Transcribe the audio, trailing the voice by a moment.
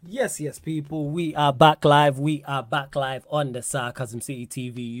Yes, people. We are back live. We are back live on the Sarcasm City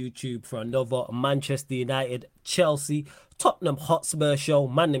TV YouTube for another Manchester United, Chelsea, Tottenham Hotspur show,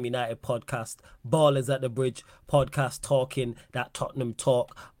 Man United podcast, Ballers at the Bridge podcast, talking that Tottenham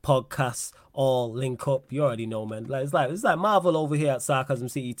talk podcasts all link up. You already know, man. It's like Marvel over here at Sarcasm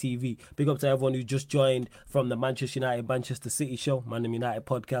City TV. Big up to everyone who just joined from the Manchester United Manchester City show, Man United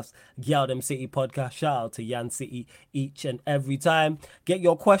podcast, Gyaldem City podcast. Shout out to Yan City each and every time. Get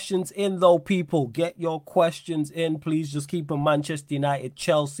your questions in though, people. Get your questions in. Please just keep them Manchester United,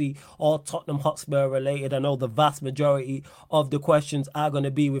 Chelsea, or Tottenham Hotspur related. I know the vast majority of the questions are going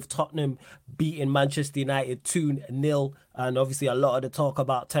to be with Tottenham beating Manchester United 2-0. And obviously a lot of the talk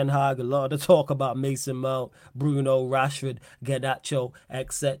about Ten Hag, a lot of the talk about Mason Mount, Bruno, Rashford, Garnacho,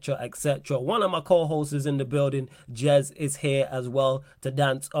 etc., etc. One of my co-hosts is in the building. Jez is here as well to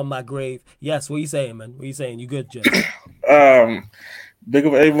dance on my grave. Yes, what are you saying, man? What are you saying? You good, Jez? Big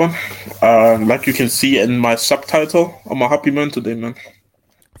up everyone. Like you can see in my subtitle, I'm a happy man today, man.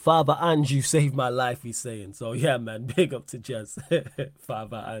 Father Ange, you saved my life, he's saying. So, yeah, man, big up to Jez.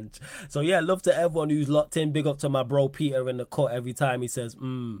 Father Ange. So, yeah, love to everyone who's locked in. Big up to my bro Peter in the court every time he says,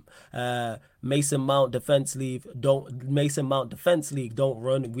 Mason Mount defense league, don't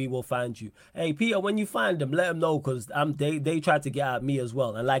run, we will find you. Hey, Peter, when you find them, let them know, because they tried to get at me as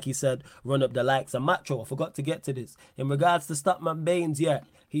well. And like he said, run up the likes. And Macho, I forgot to get to this. In regards to Statman Baines, yeah,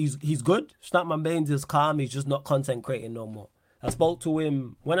 he's good. Statman Baines is calm. He's just not content creating no more. I spoke to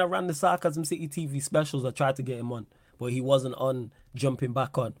him when I ran the Sarcasm City TV specials. I tried to get him on, but he wasn't on jumping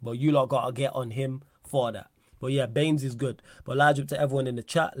back on. But you lot got to get on him for that. But yeah, Baines is good. But large up to everyone in the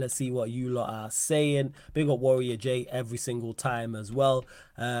chat. Let's see what you lot are saying. Big up Warrior J every single time as well.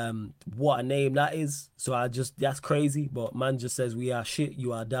 What a name that is. So that's crazy. But man just says we are shit.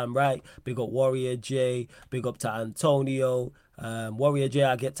 You are damn right. Big up Warrior J. Big up to Antonio. Warrior J,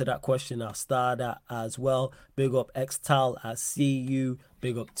 I'll get to that question. I'll start that as well. Big up Xtal, I see you.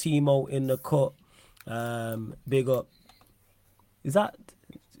 Big up Timo in the cut. Big up. Is that.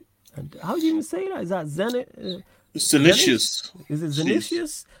 How do you even say that? Is that Zenit? Zenitius. Is it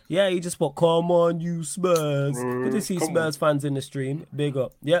Zenitius? Yeah, he just put, come on, you Spurs. Good to see Spurs fans in the stream. Big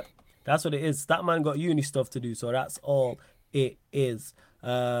up. Yep, that's what it is. That man got uni stuff to do, so that's all it is.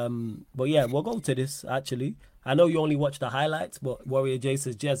 But yeah, we'll go to this actually. I know you only watch the highlights, but Warrior J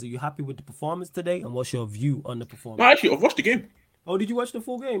says, Jez, are you happy with the performance today? And what's your view on the performance? No, actually, I've watched the game. Oh, did you watch the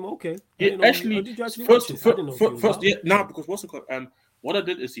full game? Okay. Yeah, actually, did you actually first, watch it? first, yeah, nah, because what's it called? What I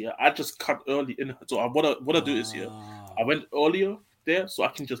did is I just cut early in. So what I do is I went earlier there, so I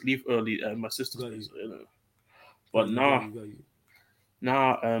can just leave early at my sister's place. You know. But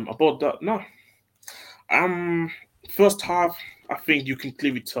about that, nah. First half, I think you can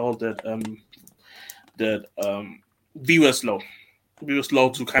clearly tell that we were slow. We were slow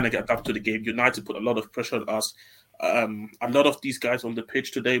to kind of get adapt to the game. United put a lot of pressure on us. A lot of these guys on the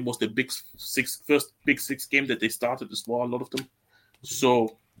pitch today was the first big six game that they started as well. A lot of them.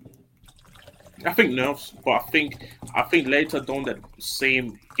 So I think nerves, but I think later down that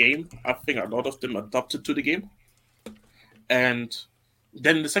same game, I think a lot of them adapted to the game. And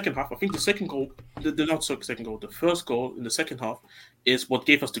then in the second half, I think the second goal, the first goal in the second half is what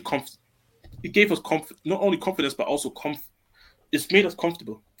gave us the confidence. It gave us not only confidence, but also it's made us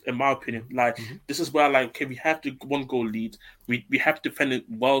comfortable, in my opinion. Like, this is where, like, okay, we have the one goal lead. We have defended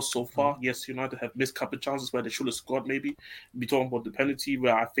well so far. Yes, United have missed a couple of chances where they should have scored, maybe. We're talking about the penalty,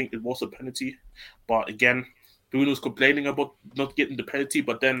 where I think it was a penalty. But again, Bruno's complaining about not getting the penalty.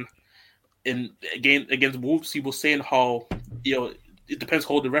 But then, against Wolves, he was saying how, it depends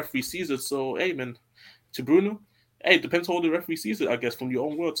how the referee sees it. So, hey, man, to Bruno, hey, it depends how the referee sees it, I guess, from your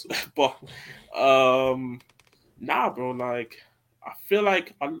own words. But, nah, bro, like, I feel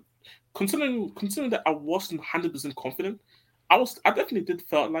like, considering that I wasn't 100% confident, I definitely did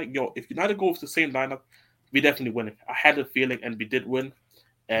felt like, if United go with the same lineup, we definitely win it. I had a feeling, and we did win.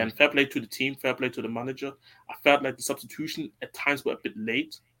 And fair play to the team, fair play to the manager. I felt like the substitution at times were a bit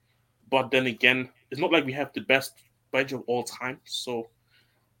late. But then again, it's not like we have the best bench of all time. So,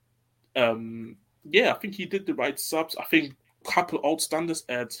 I think he did the right subs. I think a couple outstanders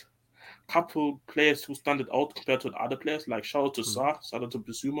at couple players who stood out compared to the other players, like shout out to Sarr, shout out to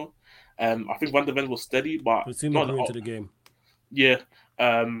Bissouma. I think Van de Ven was steady, but Bissouma grew into the game. Yeah.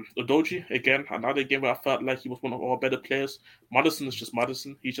 Udogie, again, another game where I felt like he was one of our better players. Maddison is just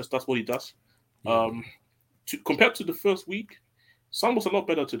Maddison. He just does what he does. Compared to the first week, Son was a lot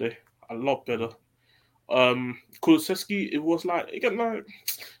better today. A lot better. Kulusevski, it was like, again, like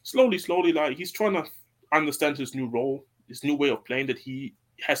slowly, like he's trying to understand his new role, his new way of playing that he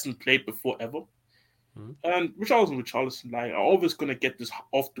hasn't played before ever. And Richarlison, like, are always gonna get this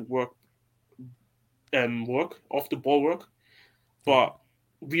off the off the ball work, but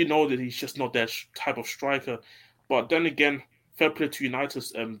we know that he's just not that type of striker. But then again, fair play to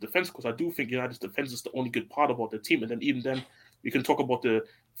United's defense, because I do think United's defense is the only good part about the team. And then even then, we can talk about the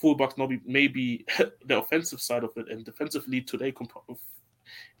fullbacks, maybe the offensive side of it, and defensively today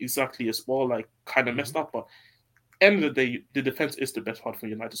exactly as well, like kind of messed up. But end of the day, the defense is the best part for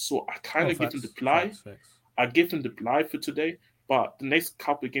United. So I kind of give him the ply. I give him the ply for today. But the next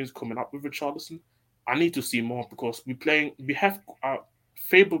couple of games coming up with Richarlison, I need to see more, because we have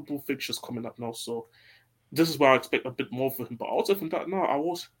favorable fixtures coming up now. So this is where I expect a bit more for him. But also from that, now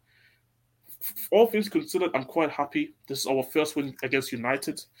all things considered, I'm quite happy. This is our first win against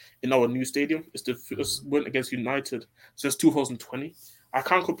United in our new stadium. It's the first win against United since 2020. I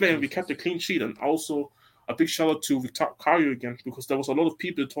can't complain. We kept a clean sheet, and also a big shout out to Vicario again, because there was a lot of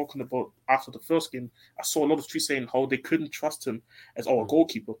people talking about after the first game. I saw a lot of tweets saying how they couldn't trust him as our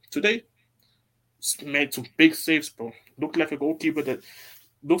goalkeeper. Today, made some big saves, bro. Looked like a goalkeeper that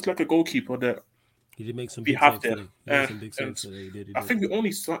he did make some we big have saves there. Today. He did. I think we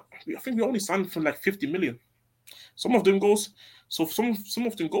only signed for like 50 million. Some of them goals. So some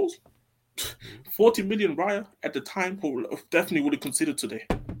of them goals. 40 million Raya at the time definitely would have considered today.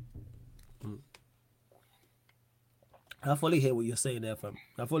 I fully hear what you're saying there, fam.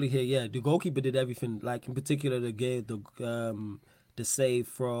 I fully hear. Yeah, the goalkeeper did everything. Like in particular, the save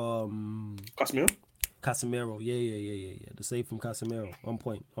from Casemiro. Yeah. The save from Casemiro. On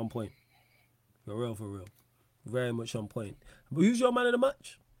point. For real. Very much on point. But who's your man of the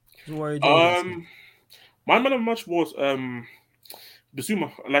match? My man of the match was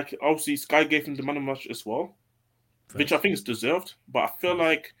Bissouma. Like, obviously, Sky gave him the man of the match as well, which I think is deserved. But I feel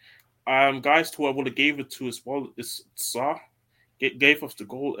like guys who I would have gave it to as well is Sarr. Gave us the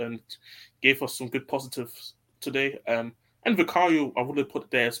goal and gave us some good positives today. And Vicario, I would have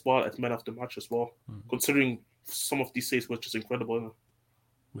put there as well as man of the match as well, considering some of these saves were just incredible.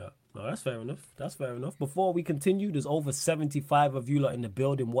 Yeah, no, that's fair enough. Before we continue, there's over 75 of you lot in the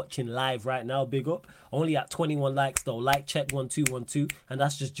building watching live right now. Big up. Only at 21 likes though. Like check 1212, and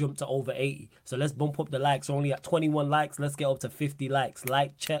that's just jumped to over 80. So let's bump up the likes. Only at 21 likes. Let's get up to 50 likes.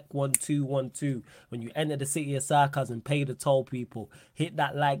 Like check 1212. When you enter the city of Sarcasm, pay the toll, people. Hit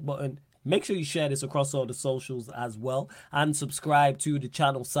that like button. Make sure you share this across all the socials as well, and subscribe to the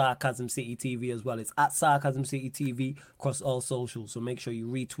channel Sarcasm City TV as well. It's at Sarcasm City TV across all socials. So make sure you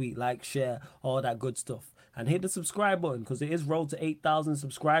retweet, like, share, all that good stuff. And hit the subscribe button, because it is road to 8,000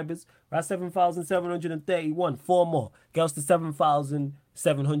 subscribers. We're at 7,731. 4 more. Girls to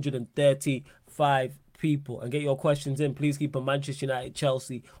 7,735 people. And get your questions in. Please keep them Manchester United,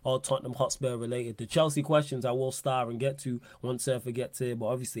 Chelsea, or Tottenham Hotspur related. The Chelsea questions I will star and get to once Surfer gets here. But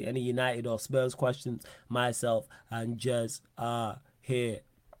obviously any United or Spurs questions, myself and Jez are here.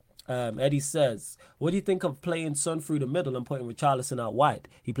 Eddie says, what do you think of playing Son through the middle and putting Richarlison out wide?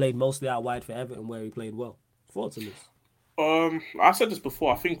 He played mostly out wide for Everton, where he played well. Thoughts on this? I said this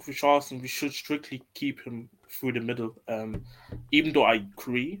before. I think Richarlison, we should strictly keep him through the middle. Even though I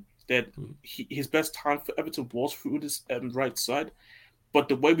agree that his best time for Everton was through this right side, but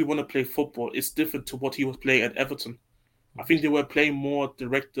the way we want to play football is different to what he was playing at Everton. I think they were playing more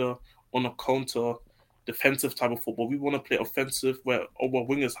director on a counter defensive type of football. We want to play offensive, where our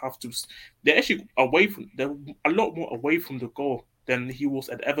wingers have to. They're actually they're a lot more away from the goal than he was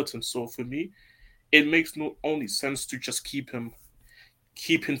at Everton. So for me, it makes no only sense to just keep him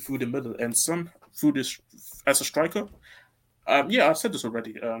through the middle, and Son through this as a striker. I said this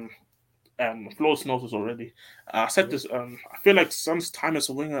already. Flores knows this already. I said this. I feel like Son's time as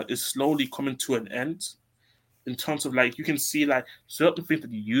a winger is slowly coming to an end, in terms of, like, you can see like certain things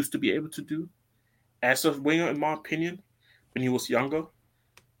that he used to be able to do as a winger, in my opinion, when he was younger,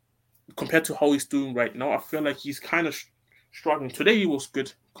 compared to how he's doing right now. I feel like he's kind of struggling. Today he was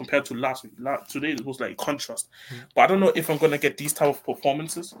good compared to last week. Today it was like contrast. But I don't know if I'm gonna get these type of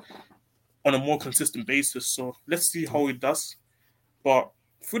performances on a more consistent basis. So let's see how he does. But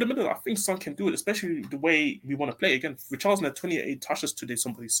through the middle, I think Son can do it, especially the way we want to play. Again, Richarlison had 28 touches today,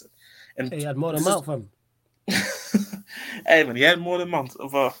 somebody said. And he had more than Mount from. Hey man, he had more than Mount.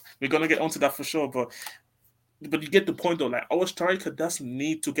 We're gonna get onto that for sure, but you get the point though. Like, our striker doesn't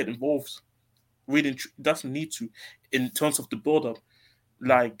need to get involved. Really doesn't need to, in terms of the build up.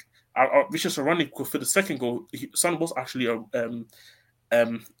 Like, Richard Sarani, for the second goal, Son was actually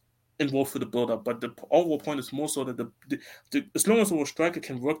involved for the build-up. But the overall point is more so that as long as our striker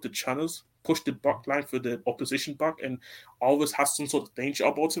can work the channels, push the back line for the opposition back, and always has some sort of danger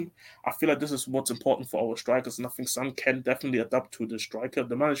about him, I feel like this is what's important for our strikers. And I think Son can definitely adapt to the striker.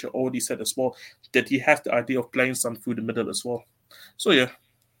 The manager already said as well that he has the idea of playing Son through the middle as well. So yeah,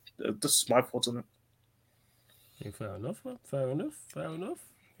 this is my thoughts on it. Yeah, fair enough, man. Fair enough.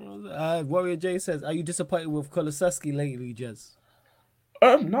 Warrior J says, "Are you disappointed with Kulusevski lately, Jez?"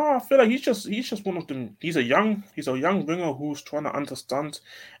 No, I feel like he's just one of them. He's a young winger who's trying to understand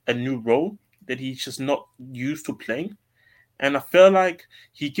a new role that he's just not used to playing. And I feel like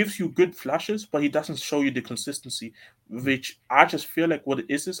he gives you good flashes, but he doesn't show you the consistency. Which I just feel like what it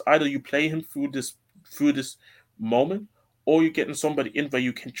is either you play him through this moment, or you're getting somebody in where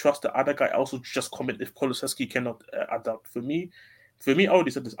you can trust the other guy also to just come in if Kulusevski cannot adapt. For me, I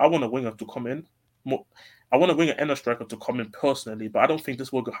already said this. I want a winger to come in. I want a winger and a striker to come in personally, but I don't think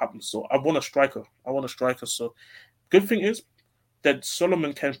this will happen. So I want a striker. So good thing is that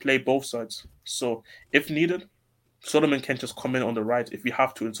Solomon can play both sides. So if needed, Solomon can just come in on the right if we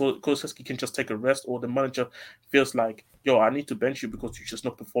have to. And so Kulusevski can just take a rest, or the manager feels like, yo, I need to bench you because you're just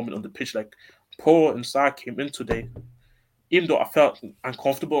not performing on the pitch. Like Paul and Sarr came in today. Even though I felt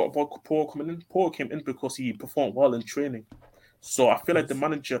uncomfortable about Paul coming in, Paul came in because he performed well in training. So I feel like the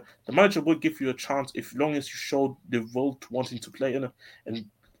manager will give you a chance if long as you show the will to wanting to play in it. And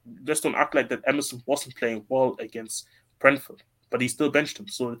just don't act like that Emerson wasn't playing well against Brentford, but he still benched him.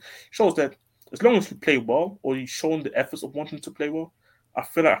 So it shows that as long as you play well or you've shown the efforts of wanting to play well, I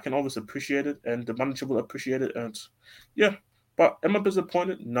feel like I can always appreciate it and the manager will appreciate it. And yeah, but am I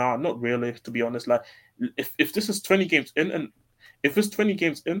disappointed? Nah, not really, to be honest. Like if this is 20 games in and if it's 20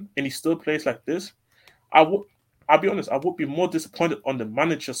 games in and he still plays like this, I'll be honest, I would be more disappointed on the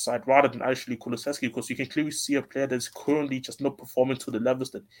manager's side rather than actually Kulusevski, because you can clearly see a player that's currently just not performing to the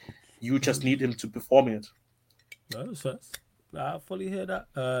levels that you just need him to perform at. No, that's fair. I fully hear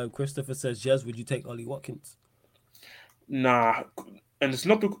that. Christopher says, Jez, would you take Ollie Watkins? Nah, and it's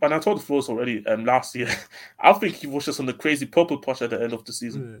not. And I told the Flows already last year. I think he was just on the crazy purple push at the end of the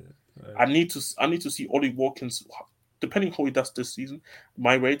season. I need to see Ollie Watkins. Depending how he does this season,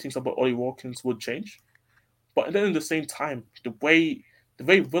 my ratings about Ollie Watkins would change. But then at the same time, the way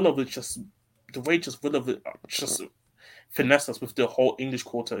Willovic just finesse us with the whole English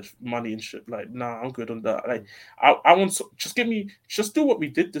quarter money and shit. Like, nah, I'm good on that. Like, I want just do what we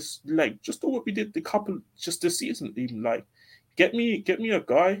did this season. Even like, get me a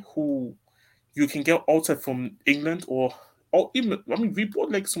guy who you can get outside from England or even we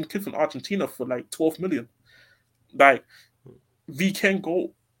bought like some kid from Argentina for like 12 million. Like, we can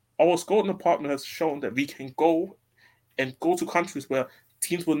go. Our scouting department has shown that we can go to countries where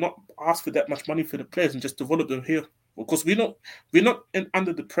teams will not ask for that much money for the players and just develop them here. Because we're not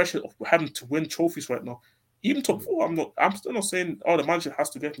under the pressure of having to win trophies right now. Even top four, I'm still not saying the manager has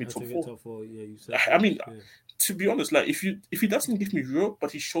to get me top four. Yeah, you said to be honest, like if he doesn't give me Europe,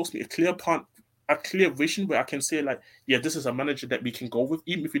 but he shows me a clear vision where I can say like, yeah, this is a manager that we can go with,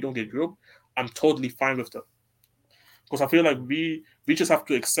 even if we don't get Europe, I'm totally fine with that. Because I feel like we just have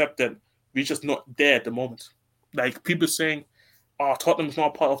to accept that we're just not there at the moment. Like people saying, Tottenham's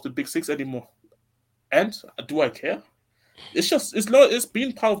not part of the Big Six anymore. And do I care? It's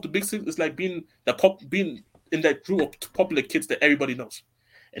being part of the Big Six. It's like being in that group of popular kids that everybody knows.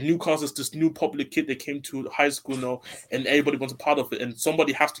 And Newcastle's this new popular kid that came to high school now, and everybody wants a part of it. And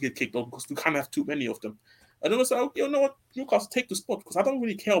somebody has to get kicked off because we can't have too many of them. And then it's like, you know what, Newcastle, take the spot, because I don't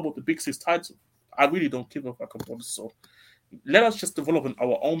really care about the Big Six title. I really don't give a fuck about it. So let us just develop in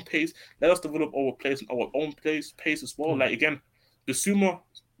our own pace. Let us develop our players in our own pace as well. Like again, Bissouma,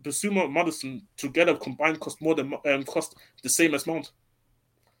 Madison together combined cost the same as Mount.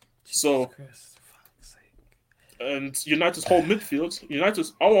 So, and United's whole midfield,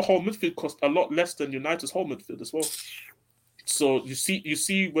 our whole midfield cost a lot less than United's whole midfield as well. So you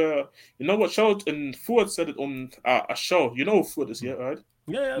see where, you know what, Shaw and Fuad said it on a show. You know who Fuad is, yeah, right?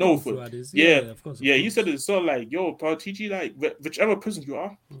 Yeah, no, Fuad is. Yeah, of course. He said it so like, yo, Paratigi, like whichever prison you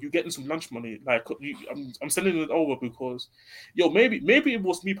are, you're getting some lunch money. Like I'm sending it over because, yo, maybe it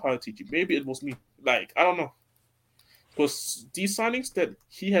was me, Paratigi. Maybe it was me. Like, I don't know. Because these signings that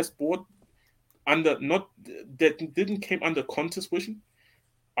he has bought that didn't came under contest vision,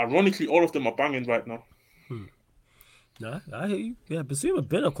 ironically, all of them are banging right now. Nah, I hear you. Yeah, Bissouma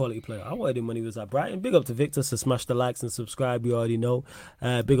been a quality player. I wanted him when he was at Brighton. Big up to Victor, so smash the likes and subscribe, you already know.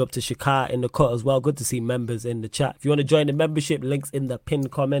 Big up to Shakar in the cut as well. Good to see members in the chat. If you want to join the membership, links in the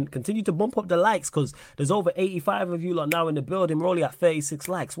pinned comment. Continue to bump up the likes because there's over 85 of you lot now in the building. We're only at 36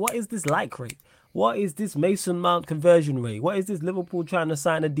 likes. What is this like rate? What is this Mason Mount conversion rate? What is this Liverpool trying to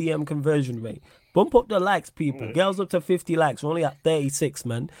sign a DM conversion rate? Bump up the likes, people. Girls up to 50 likes. We're only at 36,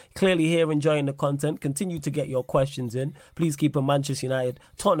 man. Clearly here enjoying the content. Continue to get your questions in. Please keep them Manchester United,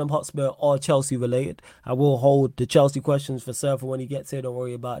 Tottenham Hotspur, or Chelsea related. I will hold the Chelsea questions for Surfer when he gets here. Don't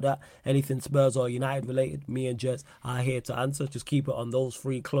worry about that. Anything Spurs or United related, me and Jess are here to answer. Just keep it on those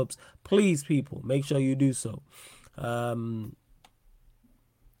three clubs. Please, people, make sure you do so.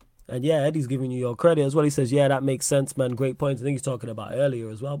 And yeah, Eddie's giving you your credit as well. He says, yeah, that makes sense, man. Great points. I think he's talking about earlier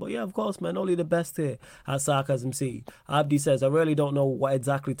as well. But yeah, of course, man, only the best here at Sarcasm City. Abdi says, I really don't know what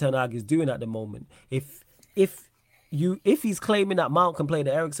exactly Ten Hag is doing at the moment. If he's claiming that Mount can play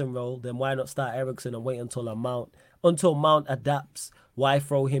the Eriksen role, then why not start Eriksen and wait until Mount adapts? Why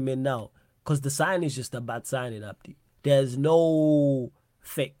throw him in now? Because the sign is just a bad signing, Abdi. There's no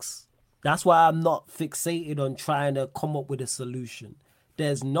fix. That's why I'm not fixated on trying to come up with a solution.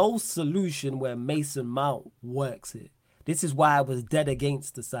 There's no solution where Mason Mount works here. This is why I was dead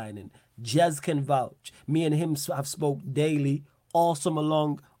against the signing. Jez can vouch. Me and him have spoke daily, all summer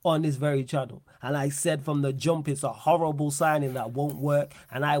long, on this very channel. And I said from the jump, it's a horrible signing that won't work,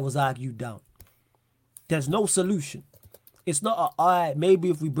 and I was argued down. There's no solution. It's not all right, maybe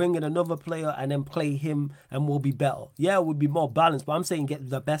if we bring in another player and then play him and we'll be better. Yeah, it would be more balanced, but I'm saying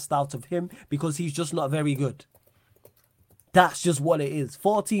get the best out of him because he's just not very good. That's just what it is.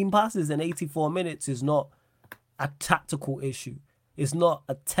 14 passes in 84 minutes is not a tactical issue. It's not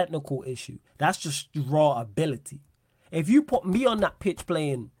a technical issue. That's just raw ability. If you put me on that pitch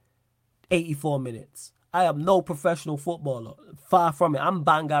playing 84 minutes, I am no professional footballer. Far from it. I'm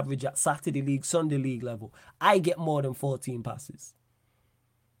bang average at Saturday League, Sunday League level. I get more than 14 passes.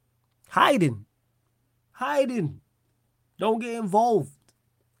 Hiding. Don't get involved.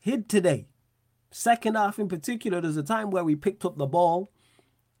 Hid today. Second half in particular, there's a time where we picked up the ball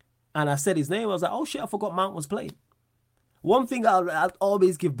and I said his name. I was like, oh shit, I forgot Mount was playing. One thing I'll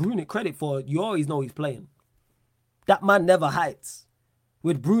always give Bruno credit for, you always know he's playing. That man never hides.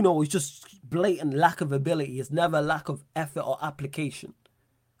 With Bruno, it's just blatant lack of ability. It's never lack of effort or application.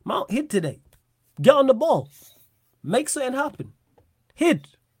 Mount hid today. Get on the ball. Make something happen. Hid.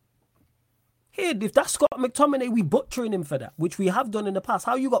 If that's Scott McTominay, we butchering him for that, which we have done in the past.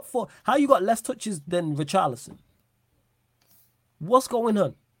 How you got less touches than Richarlison? What's going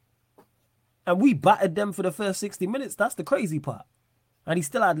on? And we battered them for the first 60 minutes. That's the crazy part. And he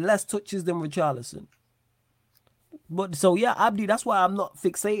still had less touches than Richarlison. But so yeah, Abdi, that's why I'm not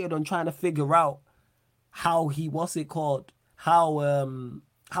fixated on trying to figure out how to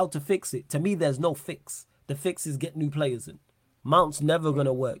fix it. To me, there's no fix. The fix is get new players in. Mount's never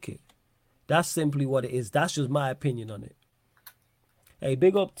gonna work here. That's simply what it is. That's just my opinion on it. Hey,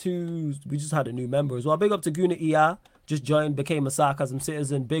 big up to... We just had a new member as well. Big up to Guna ER. Just joined, became a Sarcasm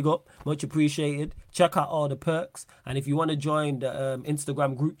citizen. Big up. Much appreciated. Check out all the perks. And if you want to join the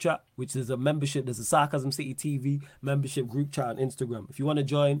Instagram group chat, which is a membership, there's a Sarcasm City TV membership group chat on Instagram. If you want to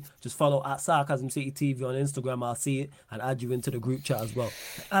join, just follow at Sarcasm City TV on Instagram. I'll see it and add you into the group chat as well.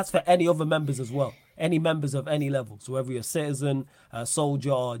 That's for any other members as well. Any members of any level. So whether you're a citizen, a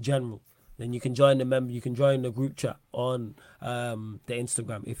soldier, or general. Then you can join the group chat on the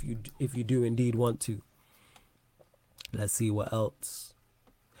Instagram if you do indeed want to. Let's see what else.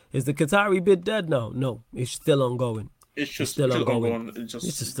 Is the Qatari bid dead now? No, it's still ongoing. It's still ongoing. It's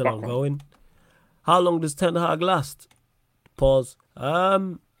just still ongoing. How long does Ten Hag last? Pause.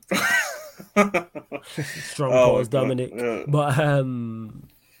 Strong pause, Dominic. Yeah. But I don't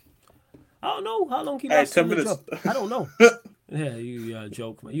know how long he lasts. 10 minutes. I don't know. Yeah, you're a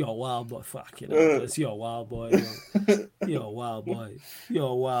joke, man. You're a wild boy. Fuck, you're a wild boy. You're a wild boy. You're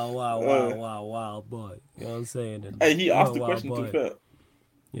a wild boy. You know what I'm saying? And hey, he asked the question to be fair.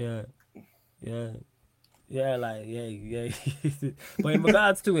 Yeah. But in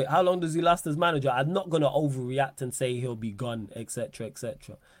regards to it, how long does he last as manager? I'm not going to overreact and say he'll be gone, etc.,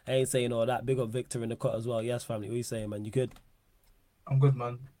 etc. I ain't saying all that. Big up Victor in the cut as well. Yes, family. What are you saying, man? You good? I'm good,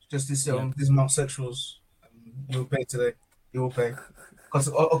 man. Just this Mount Sexuals. You'll pay today. You will pay.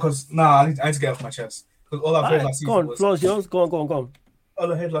 Because I need to get off my chest. Because all I've heard last season was... Floor's yours. Go on.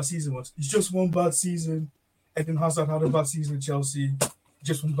 All I heard last season was, it's just one bad season. Eden Hazard had a bad season with Chelsea.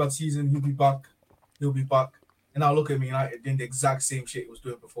 Just one bad season. He'll be back. And now look at me, United doing the exact same shit he was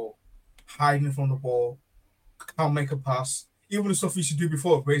doing before. Hiding from the ball. Can't make a pass. Even the stuff he used to do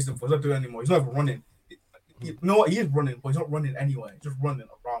before, praised him for. He's not doing it anymore. He's not even running. You know what? He is running, but he's not running anywhere. He's just running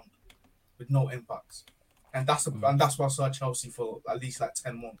around with no impact. And that's why I saw Chelsea for at least like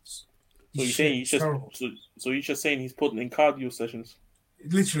 10 months. So you're saying you're just saying he's putting in cardio sessions.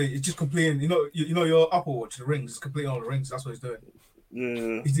 Literally, it's just completing. You know your Apple Watch, the rings. It's completing all the rings. That's what he's doing.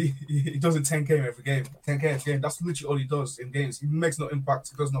 Yeah. He does it 10k every game. 10k every game. That's literally all he does in games. He makes no impact.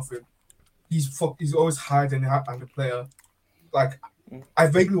 He does nothing. He's always hiding the player. Like, I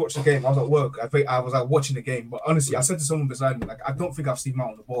vaguely watched the game. I was at work. I was like watching the game. But honestly, I said to someone beside me, like, I don't think I've seen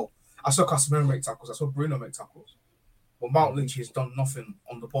Mount on the ball. I saw Casemiro make tackles. I saw Bruno make tackles. But Mount literally has done nothing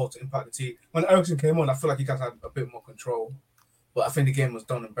on the ball to impact the team. When Eriksen came on, I feel like you guys had a bit more control. But I think the game was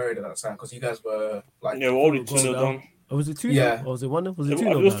done and buried at that time because you guys were like... Yeah, we're already 2-0 down. Or was it 2-0? Yeah. Or was it 1-0? Was it 2-0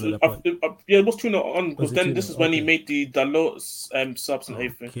 down at that point? Yeah, it was 2-0 on, because then this is when he Okay. made the Dalot subs and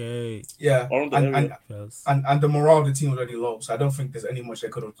everything. Okay. Yeah. Around the area. And the morale of the team was already low, so I don't think there's any much they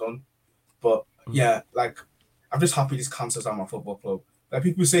could have done. But yeah, like, I'm just happy this cancels out my football club. Like,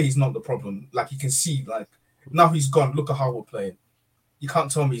 people say he's not the problem. Like, you can see, like, now he's gone. Look at how we're playing. You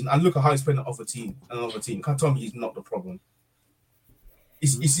can't tell me. And look at how he's playing another team. You can't tell me he's not the problem.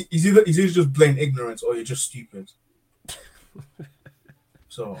 He's either just plain ignorance or you're just stupid.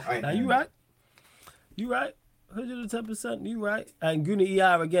 So you right. You right. 110%. You right. And Guna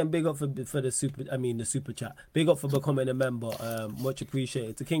ER again, big up for the super chat. Big up for becoming a member. Much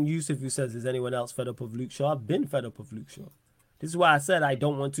appreciated. To King Yusuf, who says, is anyone else fed up of Luke Shaw? I've been fed up of Luke Shaw. This is why I said I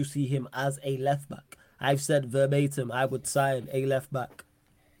don't want to see him as a left back. I've said verbatim I would sign a left back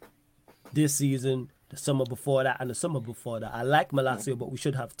this season, the summer before that, and the summer before that. I like Malacia, but we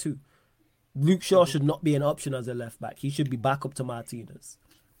should have two. Luke Shaw should not be an option as a left back. He should be back up to Martinez.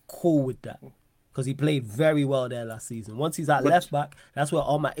 Cool with that. Because he played very well there last season. Once he's at left back, that's where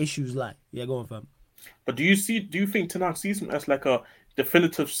all my issues lie. Yeah, go on, fam. But do you think Ten Hag sees him as like a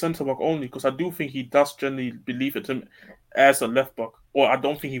definitive centre back only? Because I do think he does generally believe it him as a left back. Or I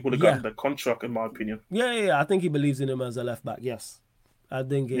don't think he would have gotten the contract, in my opinion. Yeah. I think he believes in him as a left back, yes. I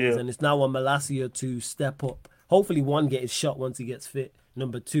think it is. And it's now on Malacia to step up. Hopefully, one, get his shot once he gets fit.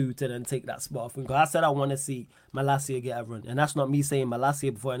 Number two, to then take that spot off him. Because I said I want to see Malacia get a run. And that's not me saying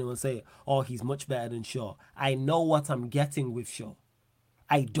Malacia before anyone say it. Oh, he's much better than Shaw. I know what I'm getting with Shaw.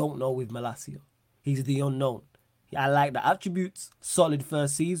 I don't know with Malacia. He's the unknown. I like the attributes. Solid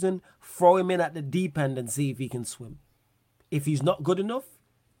first season. Throw him in at the deep end and see if he can swim. If he's not good enough,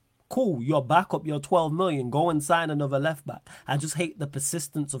 cool. You're back up. You're 12 million. Go and sign another left back. I just hate the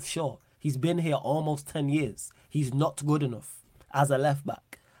persistence of Shaw. He's been here almost 10 years. He's not good enough as a left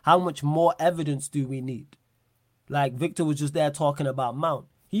back. How much more evidence do we need? Like Victor was just there talking about Mount.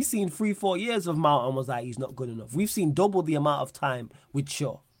 He's seen 3-4 years of Mount and was like, he's not good enough. We've seen double the amount of time with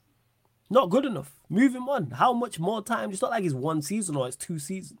Shaw. Not good enough. Move him on. How much more time? It's not like it's 1 season or it's 2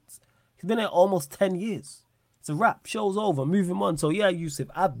 seasons. He's been here almost 10 years. It's a wrap. Show's over. Move him on. So yeah, Yusuf,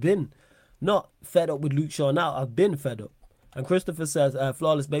 I've been not fed up with Luke Shaw now. I've been fed up. And Christopher says,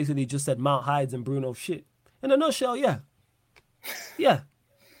 Flawless basically just said Mount hides and Bruno shit. In a nutshell, yeah. Yeah.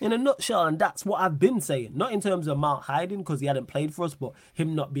 In a nutshell, and that's what I've been saying. Not in terms of Mount hiding because he hadn't played for us, but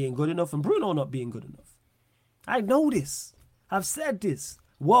him not being good enough and Bruno not being good enough. I know this. I've said this.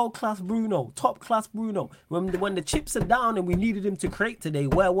 World-class Bruno. Top-class Bruno. When the chips are down and we needed him to create today,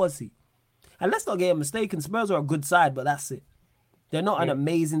 where was he? And let's not get mistaken. Spurs are a good side, but that's it. They're not an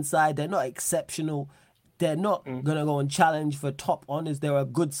amazing side. They're not exceptional. They're not going to go and challenge for top honors. They're a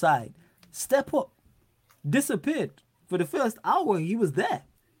good side. Step up. Disappeared. For the first hour, he was there.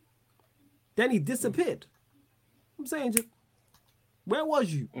 Then he disappeared. I'm saying, just, where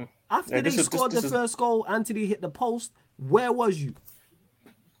was you? After they scored the first goal, Anthony hit the post, where was you?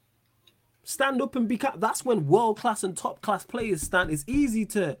 Stand up and be... That's when world-class and top-class players stand. It's easy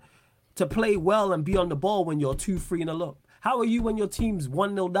to play well and be on the ball when you're 2-3-0 up. How are you when your team's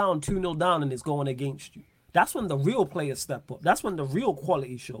 1-0 down, 2-0 down, and it's going against you? That's when the real players step up. That's when the real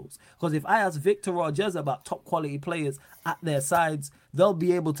quality shows. Because if I ask Victor or Jez about top quality players at their sides, they'll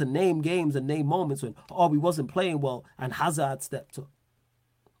be able to name games and name moments when, oh, we wasn't playing well and Hazard stepped up.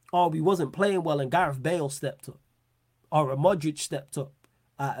 Or we wasn't playing well and Gareth Bale stepped up. Or a Modric stepped up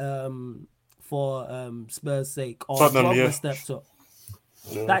for Spurs' sake. Or Drogba stepped up.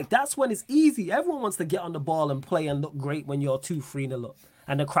 Yeah. Like, that's when it's easy. Everyone wants to get on the ball and play and look great when you're 2-3-0 up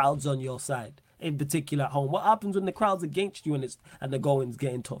and the crowd's on your side. In particular at home. What happens when the crowd's against you and the going's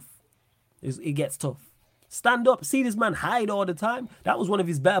getting tough? It gets tough. Stand up. See this man hide all the time? That was one of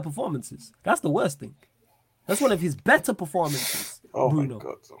his better performances. That's the worst thing. That's one of his better performances, Bruno. My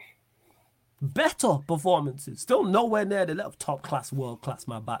God. Better performances. Still nowhere near the level of top class, world class,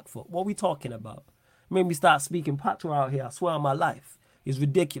 my back foot. What are we talking about? Made me start speaking patois out here. I swear on my life. It's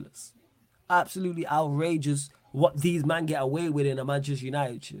ridiculous. Absolutely outrageous what these men get away with in a Manchester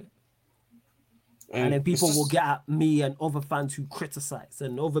United shirt. And then people will get at me and other fans who criticize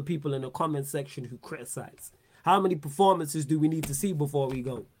and other people in the comment section who criticize. How many performances do we need to see before we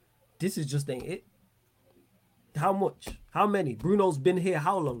go? This is just ain't it. How much? How many? Bruno's been here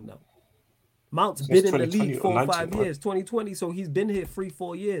how long now? Mount's Since been in the 2020 league or 4 or 19, 5 right? years, 2020. So he's been here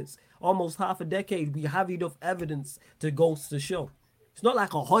 3-4 years, almost half a decade. We have enough evidence to go to show. It's not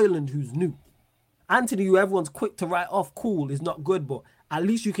like a Hoyland who's new. Anthony, who everyone's quick to write off, cool, is not good, but at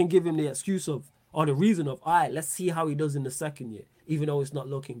least you can give him the excuse of, or the reason of, all right, let's see how he does in the second year, even though it's not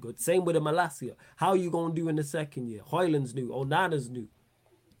looking good. Same with the Malasia. How are you going to do in the second year? Hoyland's new. Onana's new.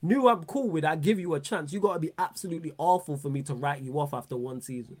 New, I'm cool with. I give you a chance. You got to be absolutely awful for me to write you off after one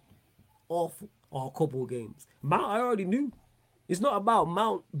season. Awful. Or a couple games. Mount, I already knew. It's not about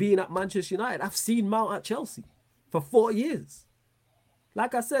Mount being at Manchester United. I've seen Mount at Chelsea for 4 years.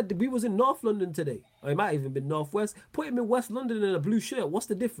 Like I said, we was in North London today. Or it might even been Northwest. Put him in West London in a blue shirt. What's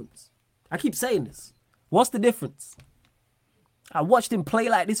the difference? I keep saying this. What's the difference? I watched him play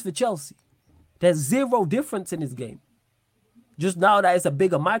like this for Chelsea. There's zero difference in his game. Just now that it's a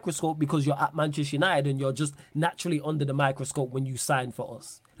bigger microscope because you're at Manchester United and you're just naturally under the microscope when you sign for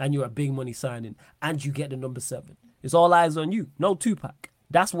us. And you're a big money signing. And you get the number 7. It's all eyes on you. No 2-pack.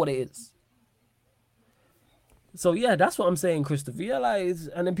 That's what it is. So yeah, that's what I'm saying, Christopher. Yeah,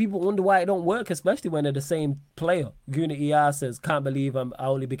 and then people wonder why it don't work, especially when they're the same player. Guna ER says, can't believe I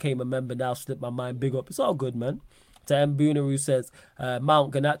only became a member now, slipped my mind, big up. It's all good, man. To M. Bunaru says,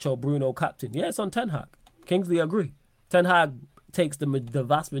 Mount, Garnacho, Bruno, captain. Yeah, it's on Ten Hag. Kingsley agree. Ten Hag takes the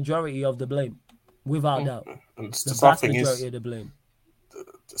vast majority of the blame, without doubt. And The vast majority of the blame.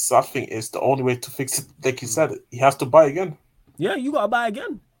 The sad thing is the only way to fix it, like you said, he has to buy again. Yeah, you got to buy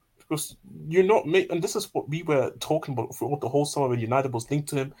again. Because you're not and this is what we were talking about throughout the whole summer when United was linked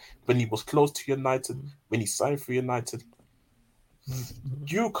to him, when he was close to United, when he signed for United.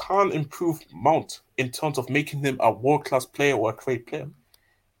 You can't improve Mount in terms of making him a world-class player or a great player.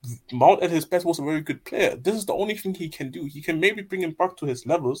 Mount at his best was a very good player. This is the only thing he can do. He can maybe bring him back to his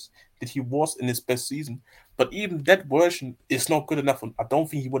levels that he was in his best season. But even that version is not good enough. I don't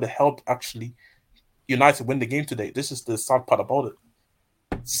think he would have helped actually United win the game today. This is the sad part about it.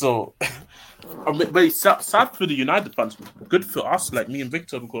 So, I mean, but it's sad for the United fans. Good for us, like me and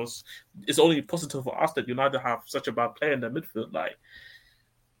Victor, because it's only positive for us that United have such a bad player in their midfield. Like,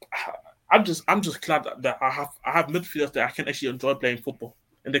 I'm just glad that I have midfielders that I can actually enjoy playing football,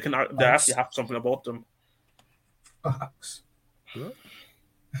 and they actually have something about them. Facts.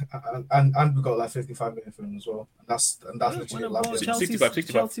 And we got like 55 minutes for him as well, and that's literally like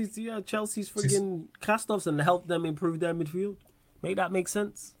 65. Chelsea's friggin' cast-offs and help them improve their midfield. Make that make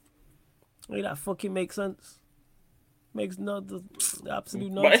sense? Make that fucking make sense? Makes the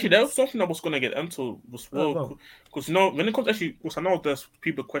absolute no. But actually, there was something I was gonna get into as well, because when it comes because I know there's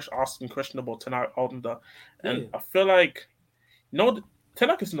people asking questions about Ten Hag out and that, and I feel like Ten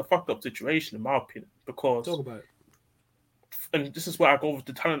Hag is in a fucked up situation in my opinion, because talk about it. And this is where I go with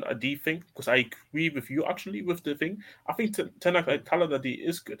the talent ID thing, because I agree with you actually with the thing. I think Ten Hag talent ID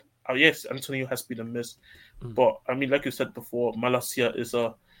is good. Yes, Antonio has been a miss, but I mean, like you said before, Malasia is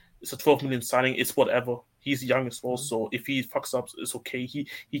a 12 million signing. It's whatever. He's young as well, so if he fucks up, it's okay.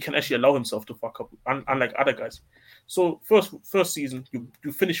 He can actually allow himself to fuck up, unlike other guys. So first season,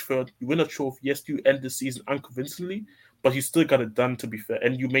 you finish third, you win a trophy. Yes, you end the season unconvincingly, but you still got it done. To be fair,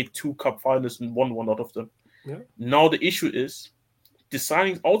 and you made 2 cup finals and won one out of them. Yeah. Now the issue is the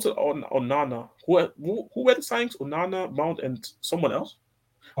signings also on Onana. Who were the signings? Onana, Mount, and someone else.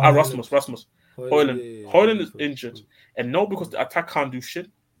 Rasmus. Hoyland is injured, and now because the attack can't do shit.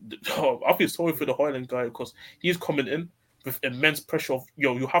 I feel sorry for the Hoyland guy because he's coming in with immense pressure of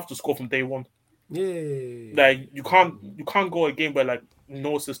you have to score from day one. Yeah. Like you can't go a game where like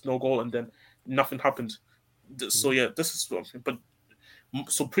no assist, no goal, and then nothing happened. So yeah, this is something. But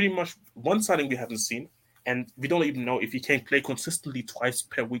so pretty much one signing we haven't seen, and we don't even know if he can play consistently twice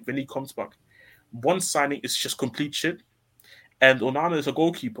per week when he comes back. One signing is just complete shit, and Onana is a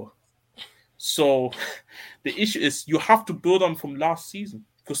goalkeeper. So the issue is you have to build on from last season,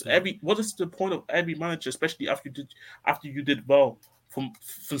 because what is the point of every manager, especially after you did well from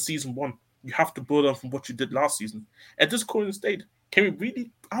season 1? You have to build on from what you did last season. At this current state, are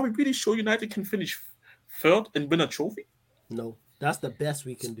we really sure United can finish third and win a trophy? No, that's the best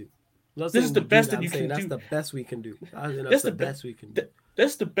we can do. This is the best that you can do. That's the best we can do. That's the best we can do.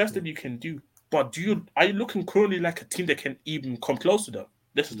 That's the best that you can do. But are you looking currently like a team that can even come close to that?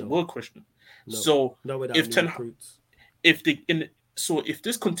 This is the real question. No. So if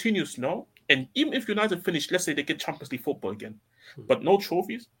this continues now, and even if United finish, let's say they get Champions League football again, but no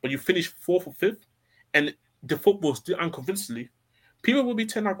trophies, but you finish 4th or 5th, and the football still unconvincingly, people will be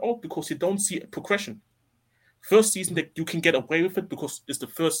Ten Hag out because you don't see a progression. First season that you can get away with it because it's the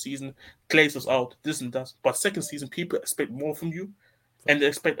first season, Glazers out, this and that. But second season, people expect more from you. and they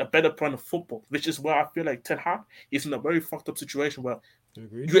expect a better brand of football, which is where I feel like Ten Hag is in a very fucked up situation where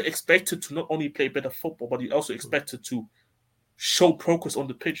you're expected to not only play better football, but you're also expected to show progress on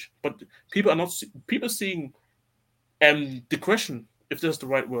the pitch. But people are not people seeing digression, if that's the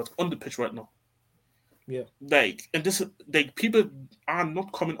right word, on the pitch right now. Yeah. And this people are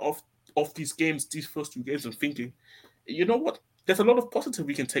not coming off these games, these first 2 games, and thinking, you know what? There's a lot of positive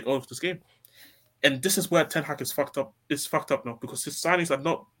we can take out of this game. And this is where Ten Hag is fucked up. Is fucked up now because his signings are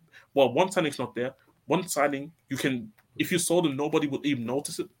not. Well, one signing's not there. One signing you can, if you sold him, nobody would even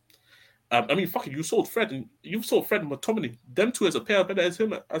notice it. I mean, fuck it, you sold Fred and McTominay. Them two as a pair are better as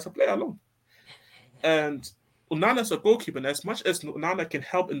him as a player alone. And Onana's a goalkeeper, and as much as Onana can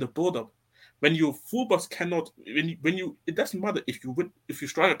help in the build-up, when your fullbacks cannot, when you, it doesn't matter if you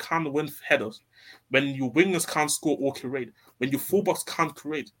striker can't win headers, when your wingers can't score or create, when your fullbacks can't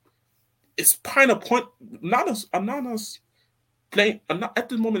create, it's kind of point. Onana's playing at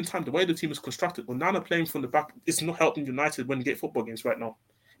the moment in time, the way the team is constructed, Onana playing from the back is not helping United win football games right now.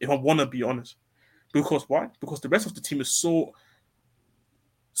 If I want to be honest, because why? Because the rest of the team is so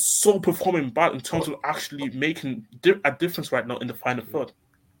performing bad in terms of actually making a difference right now in the final third.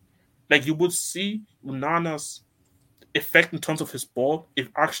 Like you would see Onana's effect in terms of his ball if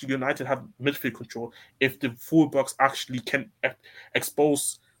actually United have midfield control, if the fullbacks actually can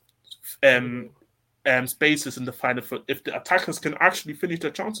expose spaces in the final third, if the attackers can actually finish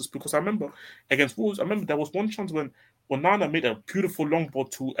their chances. Because I remember against Wolves, there was one chance when Onana made a beautiful long ball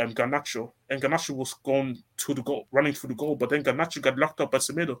to Garnacho, and Garnacho was going to the goal, running through the goal, but then Garnacho got locked up by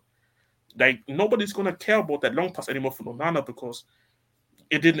Semedo. Like nobody's gonna care about that long pass anymore from Onana because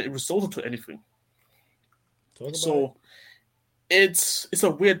it didn't result to anything. So it's a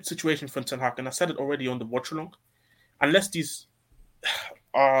weird situation for Ten Hag, and I said it already on the watch along. Unless these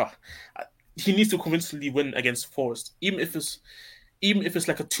he needs to convincingly win against Forest, even if it's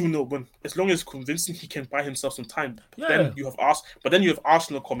like a 2-0 win. As long as it's convincing, he can buy himself some time. Then you have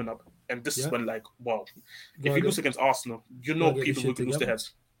Arsenal coming up, and this is when wow, if he loses against Arsenal, people will lose their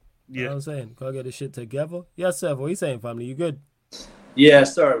heads. Yeah, you know what I'm saying, gotta get the shit together. Yes, sir. What are you saying, family? You good? Yeah,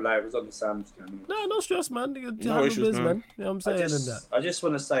 sorry, like, it was on the sound. No stress, man. No issues, man. You know what I'm saying? I just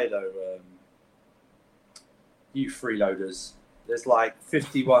want to say, though, you freeloaders, there's like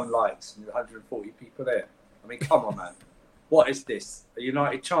 51 likes and 140 people there. I mean, come on, man. What is this? A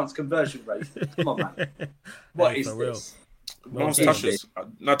United chance conversion rate? Come on, man. What is this? Most touches.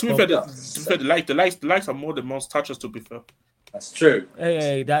 Now, to be fair, the likes are more than most touches, to be fair. That's true.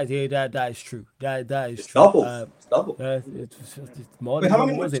 Hey, that is true. That is true. Double. It's double. It's more than how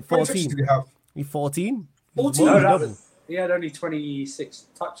many was it? 14 did he have? 14? 14? No, he had only 26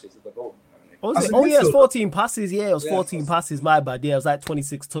 touches of the ball. Was it? Oh, yeah, it was 14 passes. Yeah, it was 14 passes. My bad. Yeah, it was like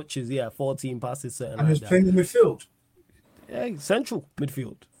 26 touches. Yeah, 14 passes. And he was playing in midfield. Yeah, central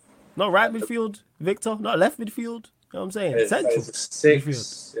midfield. Not right midfield, Victor. Not left midfield. You know what I'm saying? Yeah, central.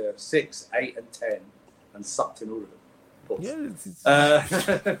 6, 8, and 10, and sucked in all of them.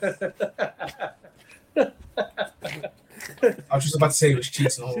 I was just about to say he was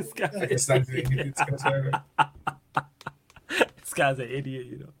cheating. This guy's an idiot,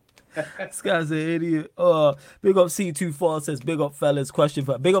 you know. This guy's an idiot. Big up C24 says, big up fellas.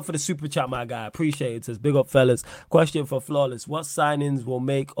 Big up for the super chat, my guy. Appreciate it. Says, big up fellas. Question for Flawless. What signings will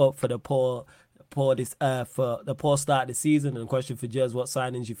make up for the poor start of the season? And question for Jez, what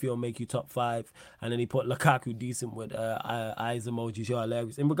signings you feel make you top 5? And then he put Lukaku decent with eyes emojis. You're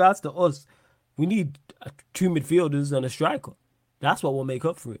hilarious. In regards to us, we need 2 midfielders and a striker. That's what will make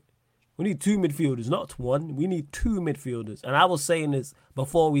up for it. We need 2 midfielders, not 1. We need 2 midfielders. And I was saying this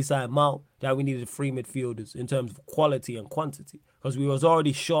before we signed Mount, that we needed 3 midfielders in terms of quality and quantity, because we was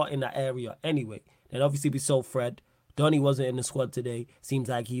already short in that area anyway. And obviously we sold Fred. Donny wasn't in the squad today. Seems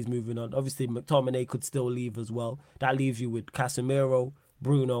like he's moving on. Obviously, McTominay could still leave as well. That leaves you with Casemiro,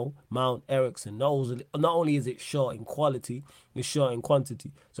 Bruno, Mount, Ericsson. Not only is it short in quality, it's short in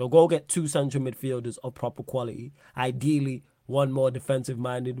quantity. So go get 2 central midfielders of proper quality. Ideally, 1 more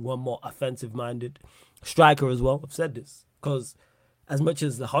defensive-minded, 1 more offensive-minded. Striker as well. I've said this. Because as much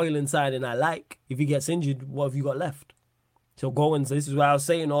as the Højlund signing I like, if he gets injured, what have you got left? So this is what I was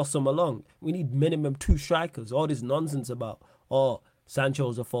saying all summer long. We need minimum 2 strikers. All this nonsense about,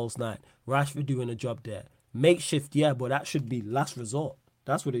 Sancho's a false 9. Rashford doing a job there. Makeshift, yeah, but that should be last resort.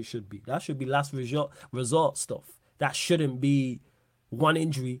 That's what it should be. That should be last resort stuff. That shouldn't be 1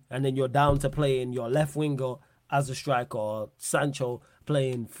 injury and then you're down to playing your left winger as a striker, or Sancho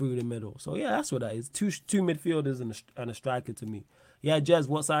playing through the middle. So yeah, that's what that is. Two midfielders and a striker to me. Yeah, Jez,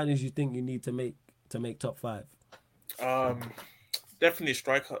 what signings you think you need to make top 5? Definitely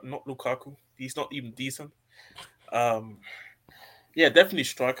striker, not Lukaku. He's not even decent. Yeah, definitely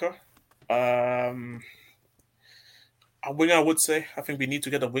striker. A winger, I would say. I think we need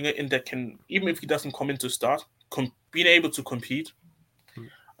to get a winger in that can, even if he doesn't come in to start, being able to compete.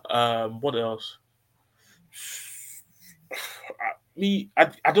 What else?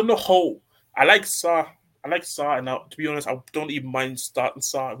 I don't know how. I like Sa. I like Sa, and to be honest, I don't even mind starting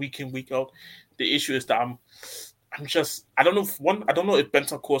Sa week in week out. The issue is that I'm just. I don't know if I don't know if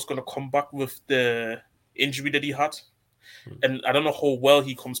Bentancur is going to come back with the injury that he had, and I don't know how well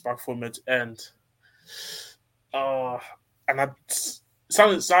he comes back from it. Uh, and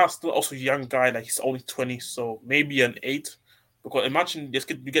Sa's still also a young guy, like he's only 20, so maybe an 8. Because imagine you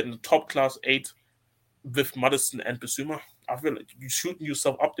getting the top class 8 with Madison and Basuma. I feel like you're shooting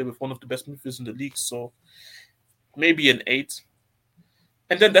yourself up there with one of the best midfielders in the league, so maybe an 8.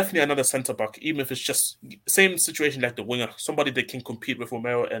 And then definitely another centre back, even if it's just same situation like the winger, somebody that can compete with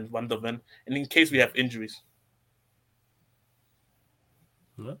Romero and Van der Ven, and in case we have injuries.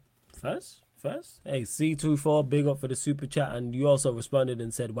 Yeah. First. Hey, C24, big up for the super chat, and you also responded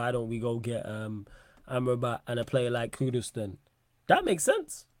and said, why don't we go get Amrabat and a player like Kudus then? That makes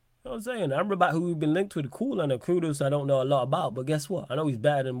sense. You know what I'm saying? Amrabat, who we've been linked with, cool, and a Kudus I don't know a lot about, but guess what? I know he's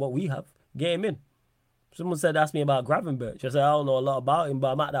better than what we have. Get him in. Someone asked me about Gravenberch. I said, I don't know a lot about him,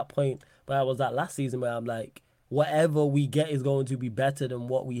 but I'm at that point where I was at last season where I'm like, whatever we get is going to be better than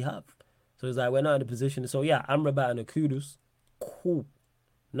what we have. So it's like, we're not in a position. So yeah, Amrabat and a Kudus, cool.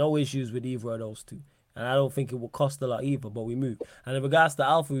 No issues with either of those two. And I don't think it will cost a lot either, but we move. And in regards to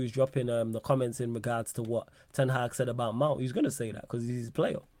Alpha, who's dropping the comments in regards to what Ten Hag said about Mount, he's going to say that because he's a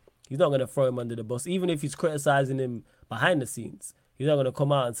player. He's not going to throw him under the bus. Even if he's criticizing him behind the scenes, he's not going to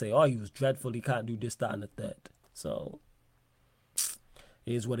come out and say, oh, he was dreadful, he can't do this, that, and the third. So,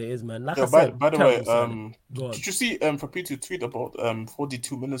 it is what it is, man. Like I said, by the way, did you see Fabrizio tweet about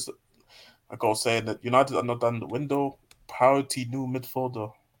 42 minutes ago saying that United are not done the window, priority new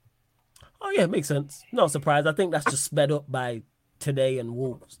midfielder? Oh, yeah, it makes sense. Not surprised. I think that's just sped up by today and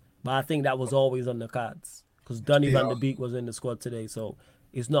Wolves. But I think that was always on the cards. Because Donny van der Beek was in the squad today, so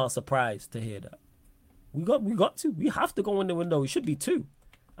it's not a surprise to hear that. We got to. We have to go in the window. It should be 2.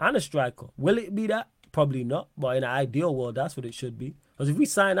 And a striker. Will it be that? Probably not. But in an ideal world, that's what it should be. Because if we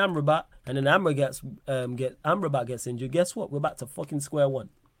sign Amrabat and then Amrabat gets injured, guess what? We're back to fucking square one.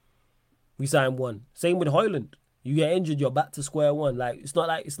 We sign one. Same with Højlund. You get injured, you're back to square one. Like it's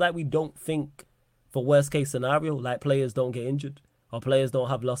like we don't think for worst case scenario, like players don't get injured or players don't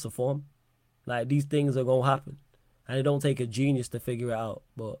have loss of form. Like these things are gonna happen. And it don't take a genius to figure it out.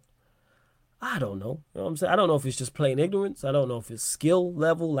 But I don't know. You know what I'm saying? I don't know if it's just plain ignorance. I don't know if it's skill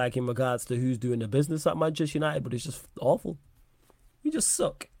level, like in regards to who's doing the business at Manchester United, but it's just awful. We just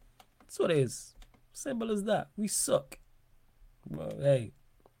suck. That's what it is. Simple as that. We suck. Well, hey.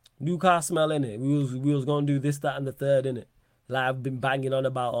 Newcastle smell in it. We was gonna do this, that, and the third in it. Like I've been banging on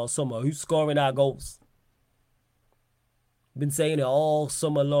about all summer. Who's scoring our goals? Been saying it all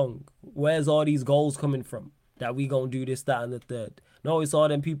summer long. Where's all these goals coming from? That we gonna do this, that, and the third. No, it's all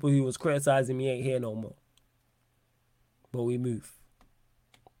them people who was criticizing me ain't here no more. But we move.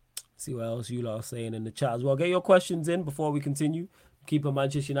 See what else you lot are saying in the chat as well. Get your questions in before we continue. Keep it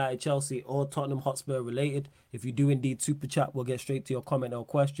Manchester United, Chelsea, or Tottenham Hotspur related. If you do indeed super chat, we'll get straight to your comment or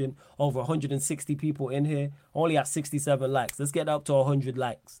question. Over 160 people in here, only at 67 likes. Let's get up to 100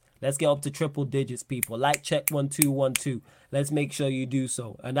 likes. Let's get up to triple digits, people. Like check 1212. Let's make sure you do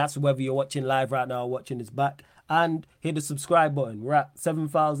so. And that's whether you're watching live right now or watching this back. And hit the subscribe button. We're at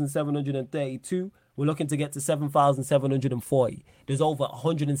 7,732. We're looking to get to 7,740. There's over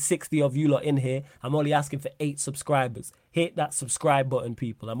 160 of you lot in here. I'm only asking for 8 subscribers. Hit that subscribe button,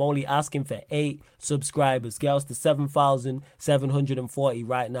 people. I'm only asking for 8 subscribers. Get us to 7,740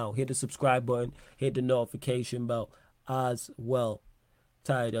 right now. Hit the subscribe button. Hit the notification bell as well.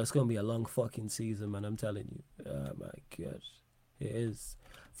 Tired. It's going to be a long fucking season, man. I'm telling you. Oh, my gosh. It is.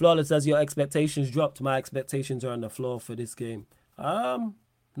 Flawless says your expectations dropped. My expectations are on the floor for this game.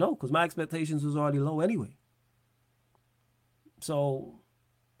 No, because my expectations was already low anyway. So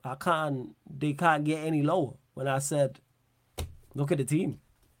they can't get any lower when I said, look at the team.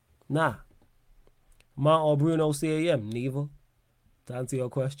 Nah. Mount or Bruno CAM? Neither. To answer your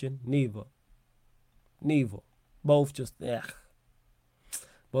question, neither. Both just,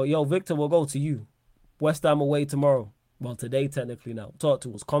 But yo, Victor, we'll go to you. West Ham away tomorrow. Well, today technically now. Talk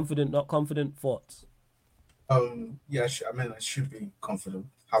to us. Confident, not confident? Thoughts? Yeah, I should be confident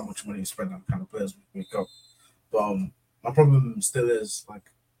how much money you spend on kind of players we pick up. But my problem still is,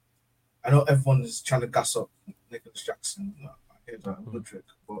 like, I know everyone is trying to gas up Nicholas Jackson. I hear that good trick,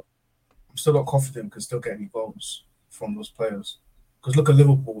 but I'm still not confident because still get any goals from those players. Because look at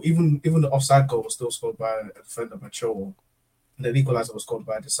Liverpool, even the offside goal was still scored by a defender by Chilwell. and the equaliser was scored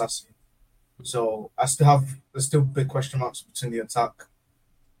by Disasi. So there's still big question marks between the attack.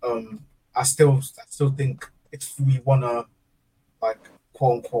 I still think if we wanna like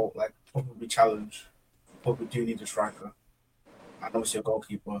quote unquote like probably challenge, probably do need a striker and obviously a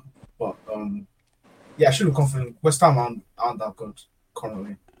goalkeeper. But yeah, I should be confident. West Ham aren't that good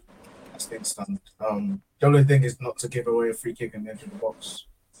currently. As things stand. The only thing is not to give away a free kick in the edge of the box.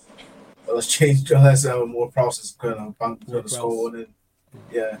 But let's more process going to score one in.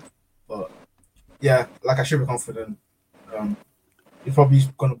 Yeah. But yeah, like I should be confident. You're probably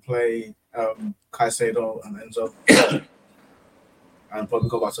gonna play Caicedo and Enzo. And probably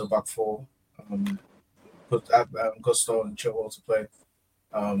go back to the back four. Put Gusto and Chilwell to play.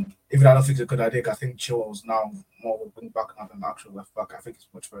 Even I don't think it's a good idea. I think Chilwell's now more of a wing back than an actual left back. I think it's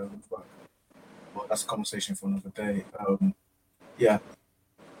much better wing back. But that's a conversation for another day. Yeah,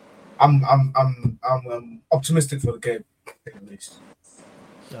 I'm optimistic for the game at least.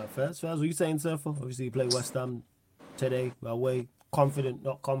 Yeah, Faz, what are you saying, sir? Obviously, you play West Ham today. Away, confident,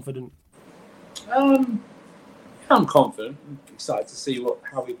 not confident. I'm confident. I'm excited to see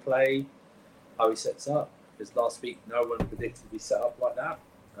how we play, how he sets up. Because last week, no one predicted we set up like that.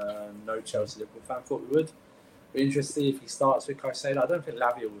 No Chelsea Liverpool fan thought we would. Be interested to see if he starts with Caicedo. I don't think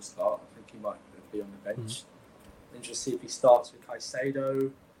Lavia will start. I think he might be on the bench. Interested to see if he starts with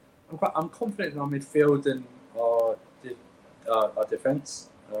Caicedo. I'm confident in our midfield and our defence.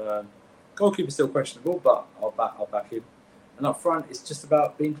 Goalkeeper's still questionable, but I'll back him. And up front, it's just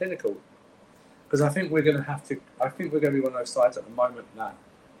about being clinical. Because I think we're going to be one of those sides at the moment that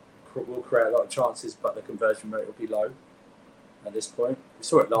will create a lot of chances, but the conversion rate will be low at this point. We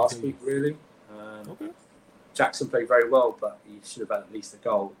saw it last week, really. Jackson played very well, but he should have had at least a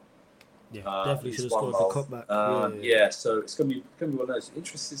goal. Yeah, definitely should have scored the cutback. Yeah, so it's going to be one of those.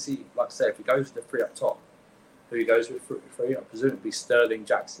 Interesting to see, like I say, if he goes with the three up top, who he goes with three. I presume it'd be Sterling,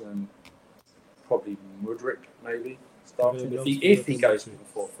 Jackson, probably Mudryk, maybe starting. If he goes with a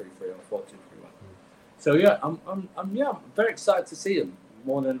 4-3-3 or 4-2-3-1. So yeah, I'm very excited to see him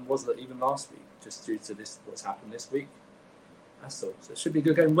more than was it even last week, just due to what's happened this week. That's all. So it should be a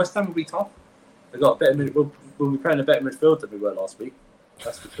good game. West Ham will be tough. They got a better we'll be playing a better midfield than we were last week.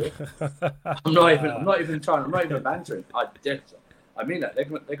 That's for sure. I'm not even bantering. I mean that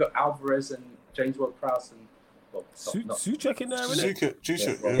they got Alvarez and James Ward-Prowse and Suchek in there, isn't it?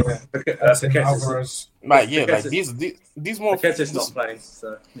 Alvarez. Like these more. Paqueta's not playing,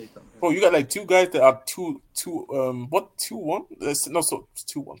 so. Bro, you got like two guys that are 2-1. It's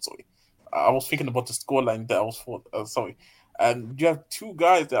 2-1. Sorry, I was thinking about the scoreline that I was for. Sorry, and you have two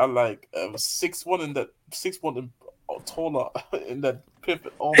guys that are like 6-1 in that 6-1 and taller in that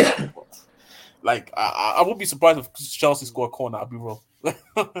pivot. Oh my God. Like I would be surprised if Chelsea score a corner. I'd be wrong.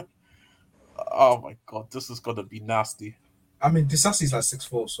 Oh my God, this is gonna be nasty. I mean, Disasi's like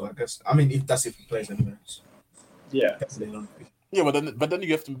 6'4", so I guess. I mean, if he plays anyways. Yeah. Yeah, but then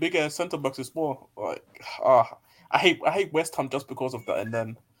you have some big ass centre backs as well. Like, I hate West Ham just because of that. And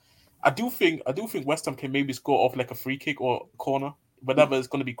then I do think West Ham can maybe score off like a free kick or corner, whatever is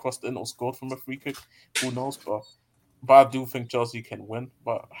going to be crossed in or scored from a free kick. Who knows? But I do think Chelsea can win.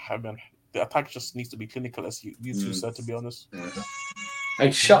 But I mean, the attack just needs to be clinical, as you two said. To be honest. Hey,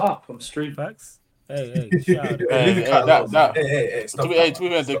 shut up! I'm street facts. Hey, shut up.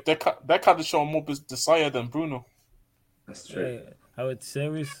 That kind of show more desire than Bruno. That's true. Hey, I would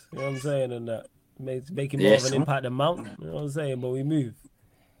serious, you know what I'm saying, and that making more of an impact than Mount. You know what I'm saying, but we move.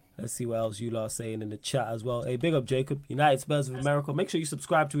 Let's see what else you lot are saying in the chat as well. Hey, big up Jacob, United Spurs of America. Make sure you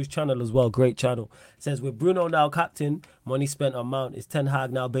subscribe to his channel as well. Great channel. It says, with Bruno now captain, money spent on Mount, is Ten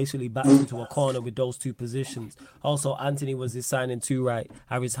Hag now basically backed into a corner with those two positions. Also, Anthony was his signing too, right?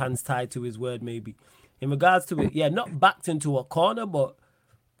 Have his hands tied to his word, maybe. In regards to it, yeah, not backed into a corner, but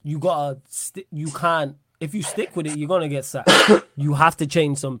you gotta you can't. If you stick with it, you're gonna get sacked. You have to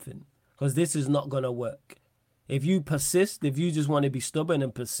change something because this is not gonna work. If you persist, if you just want to be stubborn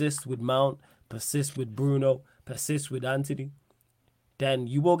and persist with Mount, persist with Bruno, persist with Anthony, then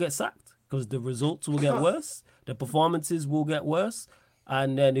you will get sacked because the results will get worse, the performances will get worse,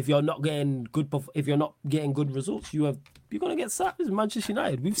 and then if you're not getting good results, you're gonna get sacked. This is Manchester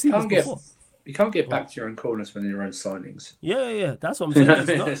United. We've seen this before. You can't get back to your own corners when your own signings. Yeah. That's what I'm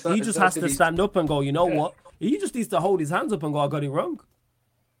saying. He just has to stand up and go, you know what? He just needs to hold his hands up and go, I got it wrong.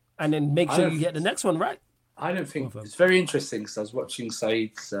 And then make sure you get the next one right. I don't think it's very interesting because I was watching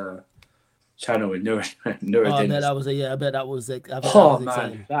Said's channel with Nuruddin. I bet that was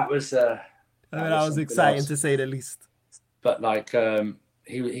exciting. That was exciting to say the least. But like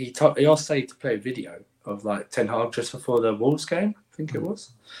he asked Said to play a video of like Ten Hag just before the Wolves game, I think it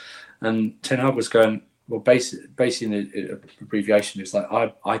was. And Ten Hag was going, Well, basically, in the abbreviation, it's like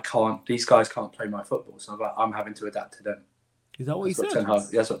I can't. These guys can't play my football, so I'm having to adapt to them. Is that what he said?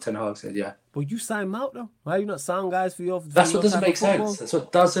 That's what Ten Hag said. Yeah. But you sign him out though. Why are you not signing guys for your? That's what doesn't make sense. That's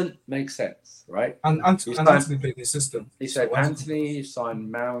what doesn't make sense, right? And Anthony played his system. He said Anthony, you signed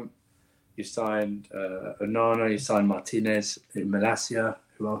Mount, you signed Onana, you signed Martinez, Malacia.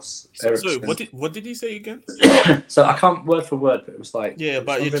 Who else? So what did he say again? So I can't word for word, but it was like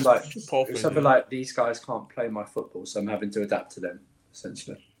something like these guys can't play my football, so I'm having to adapt to them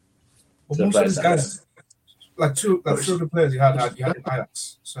essentially. Well, most of these guys, like two of the players he had in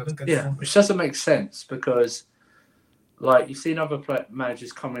Ajax, so I don't get it. Which doesn't make sense because, like, you've seen other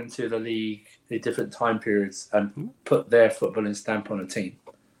managers come into the league in different time periods and put their footballing stamp on a team.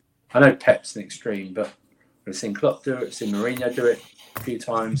 I know Pep's an extreme, but we've seen Klopp do it, we've seen Mourinho do it a few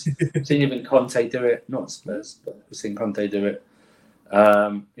times. We've seen even Conte do it, not Spurs, but we've seen Conte do it.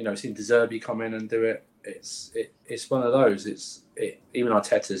 We've seen De Zerbi come in and do it. It's one of those. Even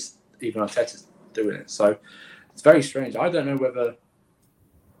Arteta's doing it. So it's very strange. I don't know what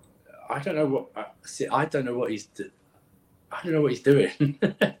he's doing. Do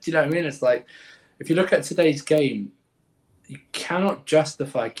you know what I mean? It's like, if you look at today's game, you cannot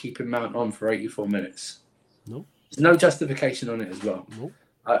justify keeping Mount on for 84 minutes. No. There's no justification on it as well. Nope.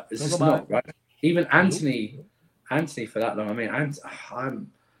 It's just not, right? Even Anthony for that long. I mean,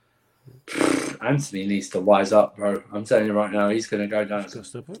 Anthony needs to wise up, bro. I'm telling you right now, he's going to go down as a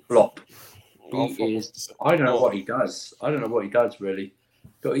flop. I don't know what he does. Really.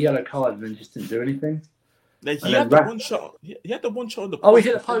 Got a yellow card and then just didn't do anything. Like, he had the one shot. He had the one shot on the post. Oh, he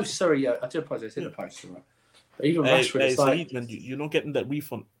hit the post. Sorry, yeah. I do apologize. He hit the post. Right. But even Rashford, it's like... Saeed, man, you're not getting that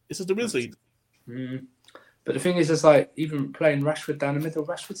refund. This is the real Saeed. But the thing is, it's like, even playing Rashford down the middle,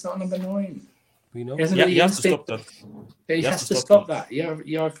 Rashford's not number 9. We know. He has to stop that. Yeah, he has to stop that. You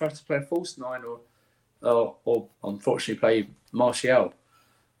either have to play a false 9 or unfortunately play Martial.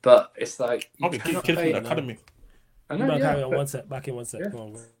 But it's like, you cannot play... Academy. I know, Back in one sec. Yeah. Come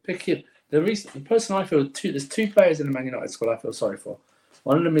on, Pick him. The person I feel, there's two players in the Man United squad I feel sorry for.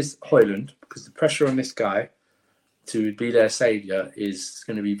 One of them is Højlund, because the pressure on this guy to be their saviour is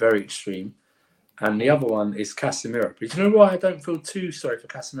going to be very extreme. And the other one is Casemiro. But you know why I don't feel too sorry for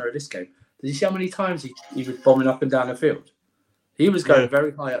Casemiro this game? Did you see how many times he was bombing up and down the field? He was going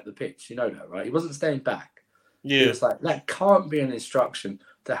very high up the pitch. You know that, right? He wasn't staying back. Yeah. It was like, that can't be an instruction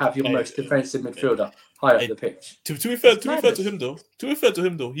to have your most defensive midfielder high up the pitch. To be fair to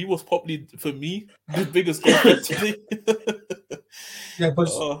him though, he was probably, for me, the biggest goal today. Yeah, but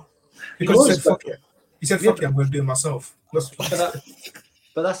because he said fuck it. He said fuck it, I'm going to do it myself.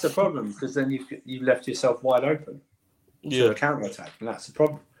 But that's the problem, because then you left yourself wide open to a counter attack, and that's the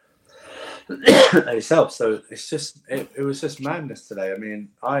problem itself. So it was just madness today. I mean,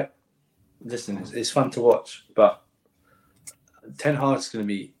 it's fun to watch, but Ten Hag's going to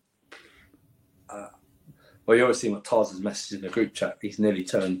be. Well, you always see what Tars has messaged in the group chat. He's nearly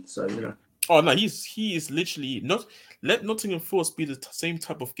turned, so you know. Oh no, he is literally not. Let Nottingham Forest be the same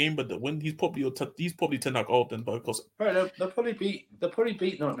type of game, but when he's probably 10 out then, because they'll probably beat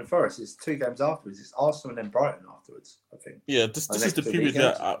Nottingham Forest. It's 2 games afterwards. It's Arsenal and then Brighton afterwards, I think. Yeah, this is the period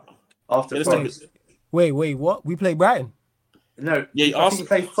after Forest. Wait, what? We play Brighton? No, I think you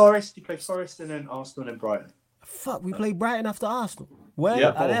play Forest. You play Forest and then Arsenal and then Brighton. Fuck, we play Brighton after Arsenal.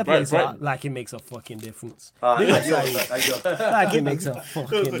 Well, like it makes a fucking difference. Like it makes a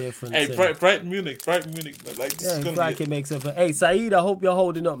fucking difference. Hey, Brighton Munich. Like, it makes a. Hey, Saeed, I hope you're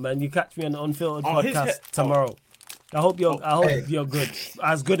holding up, man. You catch me on the Unfiltered podcast tomorrow. I hope you're good,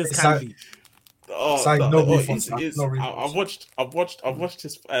 as good as can be. I watched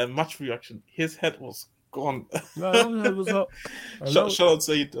his match reaction. His head was gone. Shout out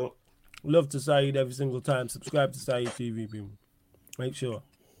Saeed though. Love to Saeed every single time. Subscribe to Saeed TV, people. Make sure.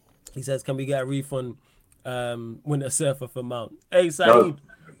 He says, can we get a refund when a surfer for Mount? Hey, Saeed. No.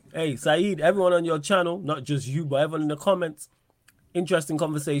 Hey, Saeed, everyone on your channel, not just you, but everyone in the comments, interesting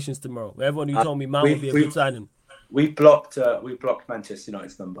conversations tomorrow. Everyone who told me Mount would be a good signing. We blocked Manchester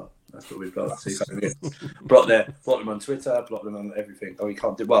United's number. That's what we've blocked. block them on Twitter, block them on everything. Oh, you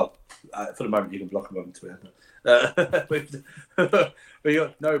can't do for the moment. You can block them on Twitter.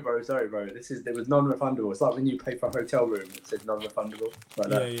 No, bro. Sorry, bro. It was non-refundable. It's like when you pay for a hotel room. It said non-refundable. Like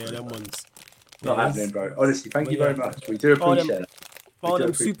that. Yeah, that one's not happening, bro. Honestly, thank you very much. We do appreciate it. All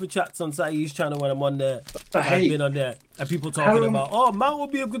them super chats on Saeed's channel when I'm on there. I've been on there. And people talking about, Mount will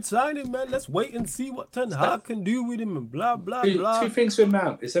be a good signing, man. Let's wait and see what Ten Hag can do with him and blah, blah, blah. Two things with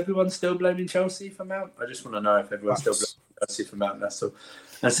Mount. Is everyone still blaming Chelsea for Mount? I just want to know if everyone's still Chelsea for Mount, that's all.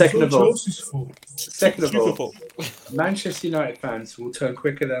 And second of all, Chelsea's fault. Manchester United fans will turn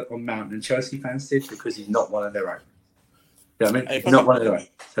quicker on Mount than Chelsea fans did because he's not one of their own. You know what I mean? Hey, He's not one of their own.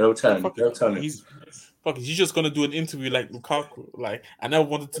 So they'll turn. They'll turn it. He's just gonna do an interview like Lukaku. Like, I never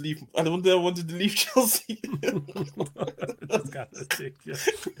wanted to leave. I never wanted to leave Chelsea.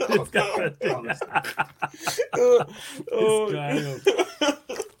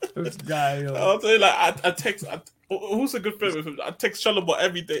 This guy. I'll tell you, like, I text. Who's a good friend with him? I text Shalom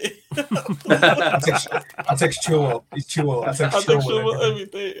every day. I text Chilwell. It's Chilwell. I text Chilwell every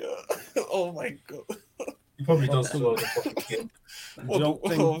day. Oh my god. He probably does follow the fucking game.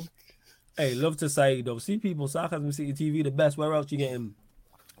 Hey, love to say though. See people, Sarcasm City TV, the best. Where else you get him?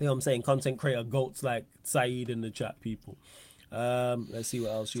 You know what I'm saying? Content creator goats like Saeed in the chat, people. Let's see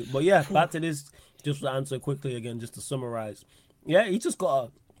what else. But yeah, back to this. Just to answer quickly again, just to summarize. Yeah, he just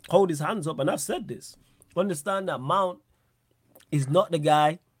gotta hold his hands up, and I've said this. Understand that Mount is not the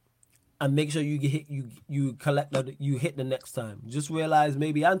guy, and make sure you hit you hit the next time. Just realize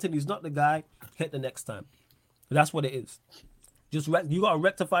maybe Anthony's not the guy. Hit the next time. That's what it is. You gotta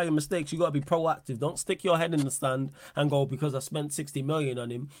rectify your mistakes. You gotta be proactive. Don't stick your head in the stand and go, because I spent 60 million on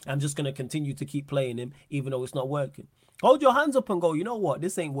him, I'm just gonna continue to keep playing him even though it's not working. Hold your hands up and go, you know what?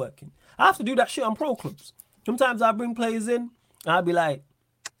 This ain't working. I have to do that shit on pro clubs. Sometimes I bring players in and I'll be like,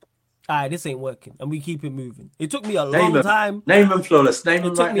 all right, this ain't working, and we keep it moving. It took me a long time. Name them, Flawless. Name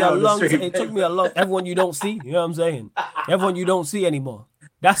them right now. It took me a long. Everyone you don't see, you know what I'm saying? Everyone you don't see anymore.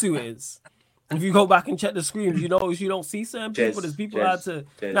 That's who it is. If you go back and check the screens, you don't see certain people. There's people out to.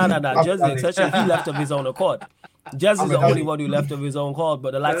 Nah. Jez, especially he left of his own accord. Jez is the only one who left of his own accord,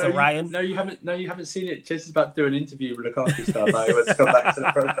 but the likes of Ryan. No, you haven't seen it. Jez is about to do an interview with Lukaku style. Now he wants to come back to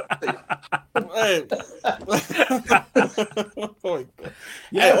the program.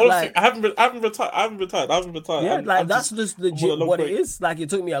 Yeah, honestly, I haven't retired. Yeah, like that's just legit what it is. Like, it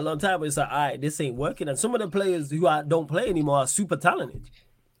took me a long time, but it's like, all right, this ain't working. And some of the players who don't play anymore are super talented.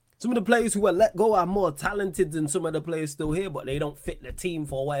 Some of the players who were let go are more talented than some of the players still here, but they don't fit the team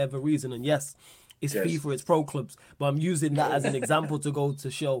for whatever reason. And yes, it's FIFA, it's pro clubs, but I'm using that as an example to go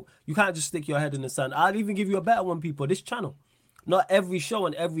to show you can't just stick your head in the sand. I'll even give you a better one, people. This channel, not every show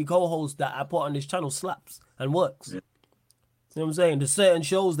and every co-host that I put on this channel slaps and works. Yeah. You know what I'm saying? There's certain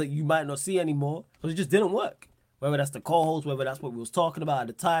shows that you might not see anymore because it just didn't work. Whether that's the co-host, whether that's what we was talking about at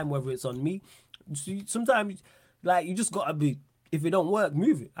the time, whether it's on me. Sometimes, like, you just gotta be. If it don't work,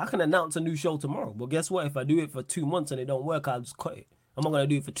 move it. I can announce a new show tomorrow, but guess what? If I do it for 2 months and it don't work, I'll just cut it. I'm not gonna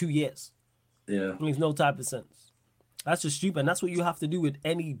do it for 2 years. Yeah, it makes no type of sense. That's just stupid. And that's what you have to do with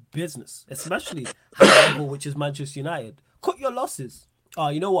any business, especially high level, which is Manchester United. Cut your losses. Oh,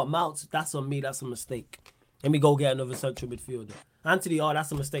 you know what, Mount? That's on me. That's a mistake. Let me go get another central midfielder. Anthony,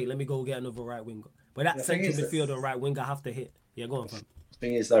 that's a mistake. Let me go get another right winger. But that central midfielder and right winger have to hit. Yeah, go on, fam. The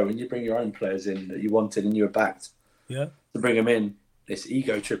thing is, though, when you bring your own players in that you wanted and you were backed, to bring them in, this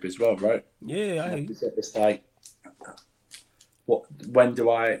ego trip as well, right? Yeah, I hate it's like, when do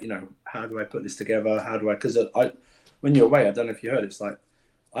I, how do I put this together? How do I, because when you're away, I don't know if you heard, it's like,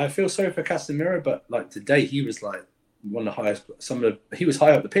 I feel sorry for Casemiro, but like today he was like one of the highest, he was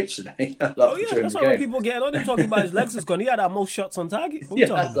high up the pitch today. That's why when people getting on him talking about his legs is gone. He had our most shots on target.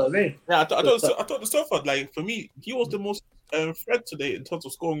 That's what I mean. Yeah, I thought the stuff like, for me, he was the most threat today in terms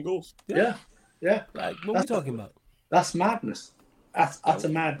of scoring goals. Yeah. Like, what are we talking about? That's madness. That's utter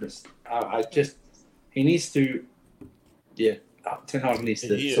madness. He needs to, Ten Hag needs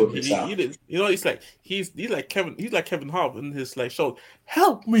to sort this out. It's like he's like Kevin Hart in his like show.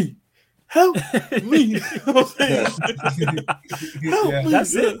 Help me. Help me. Help me.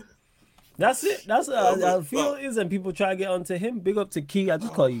 That's it. That's I feel it is, and people try to get onto him. Big up to Key. I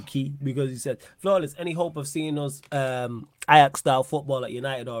just call you Key because he said, Flawless, any hope of seeing us Ajax-style football at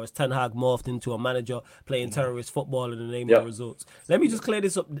United, or is Ten Hag morphed into a manager playing terrorist football in the name of results? Let me just clear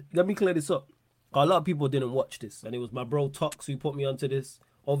this up. A lot of people didn't watch this, and it was my bro Tox who put me onto this.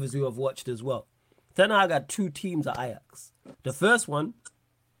 Obviously, I've watched as well. Ten Hag had 2 teams at Ajax. The first one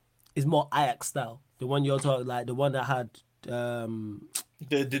is more Ajax style. The one you're talking, like the one that had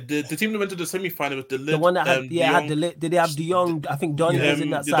the team that went to the semi-final with the one that had did they have De Jong? I think Donny was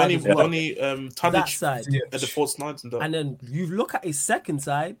in that side as well. That side at the fourth night and then you look at his second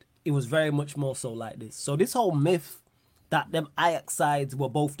side, it was very much more so like this. So this whole myth that them Ajax sides were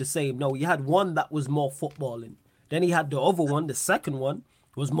both the same. No, you had one that was more footballing. Then he had the other one, the second one,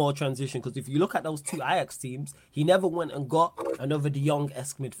 was more transition. Because if you look at those 2 Ajax teams, he never went and got another De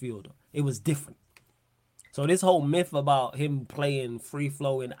Jong-esque midfielder. It was different. So this whole myth about him playing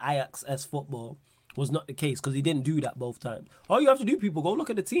free-flowing Ajax-esque football was not the case because he didn't do that both times. All you have to do, people, go look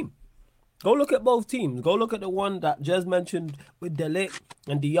at the team. Go look at both teams. Go look at the one that Jez mentioned with De Ligt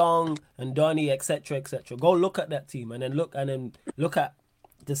and De Jong and Donny, etc., etc. Go look at that team and then look at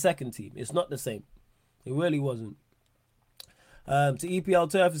the second team. It's not the same. It really wasn't. To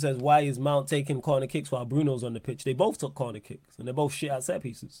EPL Turf, it says, why is Mount taking corner kicks while Bruno's on the pitch? They both took corner kicks and they're both shit at set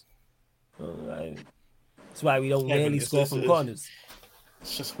pieces. That's why we don't really score from corners.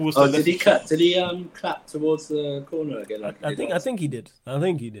 It's just who's did he clap towards the corner again? I think he did.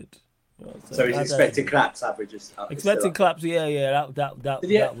 So he's expecting claps averages. Expecting claps, yeah. Did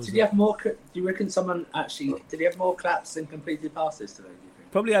he have more? Do you reckon someone actually did he have more claps than completed passes today? Do you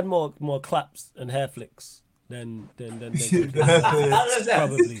think? Probably had more claps and hair flicks than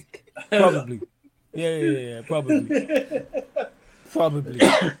probably. Yeah, probably.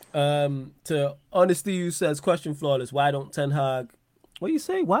 To Honesty You says, question flawless. Why don't Ten Hag? What do you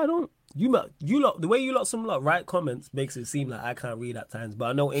say? Why don't you lot? The way you lot some lot write comments makes it seem like I can't read at times. But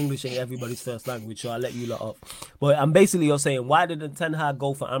I know English ain't everybody's first language, so I'll let you lot off. But I'm basically you're saying, why didn't Ten Hag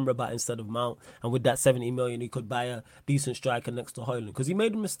go for Amrabat instead of Mount? And with that 70 million, he could buy a decent striker next to Højlund because he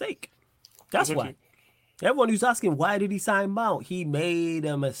made a mistake. That's why. Everyone who's asking why did he sign Mount, he made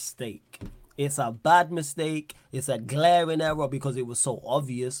a mistake. It's a bad mistake. It's a glaring error because it was so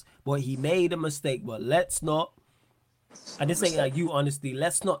obvious. But he made a mistake. But let's not. And this ain't like you, honestly.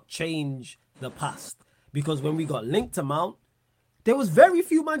 Let's not change the past. Because when we got linked to Mount, there was very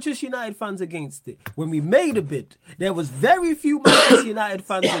few Manchester United fans against it. When we made a bid, there was very few Manchester United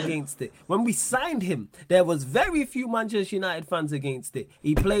fans against it. When we signed him, there was very few Manchester United fans against it.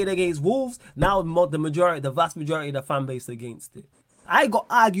 He played against Wolves. Now the vast majority of the fan base against it. I got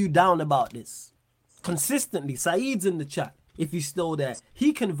argued down about this consistently. Saeed's in the chat. If he's still there,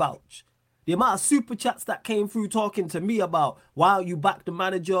 he can vouch. The amount of super chats that came through talking to me about why you back the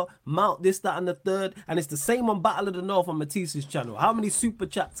manager, Mount this, that, and the third, and it's the same on Battle of the North on Matisse's channel. How many super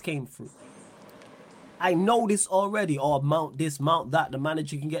chats came through? I know this already. Or Mount this, Mount that. The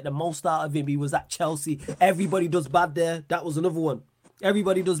manager can get the most out of him. He was at Chelsea. Everybody does bad there. That was another one.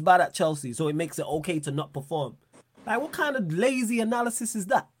 Everybody does bad at Chelsea, so it makes it okay to not perform. Like, what kind of lazy analysis is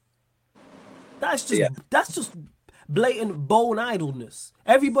that? That's just blatant bone idleness.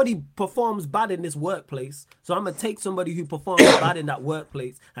 Everybody performs bad in this workplace, so I'm gonna take somebody who performs bad in that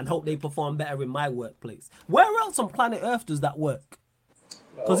workplace and hope they perform better in my workplace. Where else on planet Earth does that work?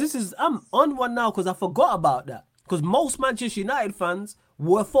 Because I'm on one now because I forgot about that. Because most Manchester United fans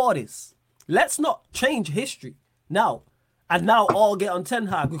were for this. Let's not change history now and now all get on Ten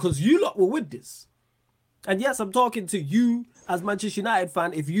Hag because you lot were with this. And yes, I'm talking to you as Manchester United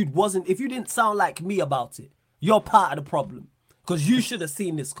fan. If you didn't sound like me about it, you're part of the problem because you should have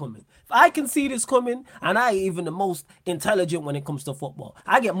seen this coming. If I can see this coming, and I ain't even the most intelligent when it comes to football,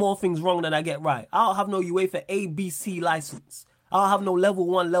 I get more things wrong than I get right. I don't have no UEFA ABC license. I don't have no level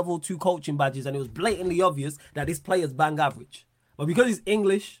 1, level 2 coaching badges, and it was blatantly obvious that this player's bang average. But because he's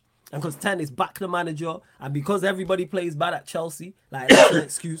English, and because Ten is back the manager, and because everybody plays bad at Chelsea, like that's an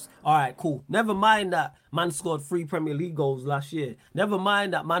excuse. All right, cool. Never mind that man scored 3 Premier League goals last year. Never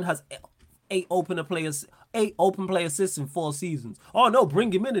mind that man has 8 open play assists in 4 seasons. Oh no,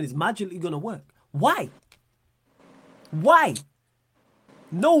 bring him in and it's magically gonna work. Why?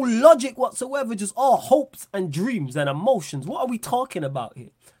 No logic whatsoever, just all hopes and dreams and emotions. What are we talking about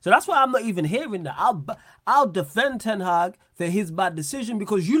here? So that's why I'm not even hearing that. I'll defend Ten Hag for his bad decision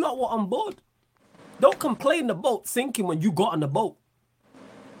because you lot were on board. Don't complain the boat sinking when you got on the boat.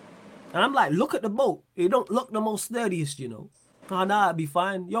 And I'm like, look at the boat. It don't look the most sturdiest, you know. Oh, nah, it'll be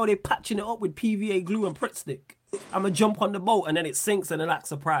fine. Yo, they patching it up with PVA glue and Pritt stick. I'ma jump on the boat and then it sinks and then act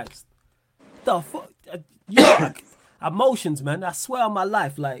surprised. The fuck? Emotions, man. I swear on my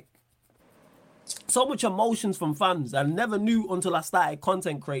life, like, so much emotions from fans. I never knew until I started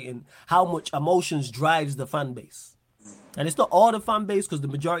content creating how much emotions drives the fan base. And it's not all the fan base because the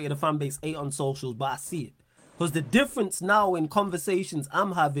majority of the fan base ain't on socials, but I see it. Because the difference now in conversations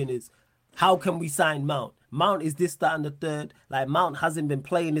I'm having is, how can we sign Mount? Mount is this, that, and the third. Like, Mount hasn't been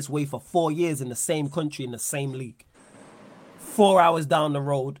playing this way for 4 years in the same country, in the same league. 4 hours down the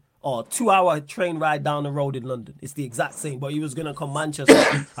road, or 2-hour train ride down the road in London. It's the exact same, but he was going to come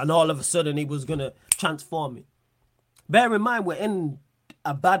Manchester, and all of a sudden he was going to transform it. Bear in mind, we're in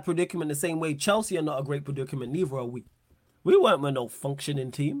a bad predicament the same way Chelsea are not a great predicament, neither are we. We weren't with no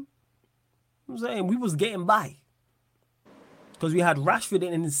functioning team. I'm saying we was getting by. Because we had Rashford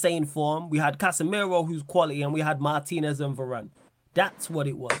in insane form. We had Casemiro, who's quality, and we had Martinez and Varane. That's what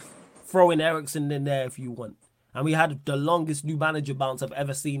it was. Throw in Eriksen in there if you want. And we had the longest new manager bounce I've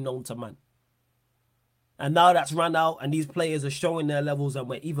ever seen known to man. And now that's run out, and these players are showing their levels, and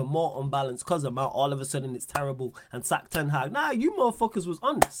we're even more unbalanced because of Mount. All of a sudden, it's terrible. And sack Ten Hag. Nah, you motherfuckers was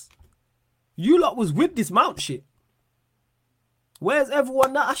on this. You lot was with this Mount shit. Where's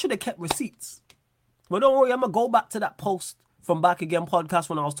everyone now? I should have kept receipts. But don't worry, I'm going to go back to that post from Back Again podcast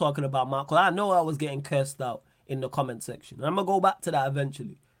when I was talking about Mount. Because I know I was getting cursed out in the comment section. And I'm going to go back to that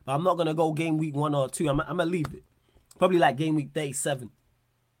eventually. But I'm not going to go game week 1 or 2. I'm going to leave it. Probably like game week 37.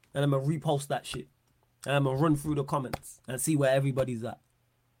 And I'm going to repost that shit. And I'm going to run through the comments and see where everybody's at.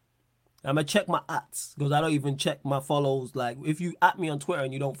 I'm going to check my ats. Because I don't even check my follows. Like, if you at me on Twitter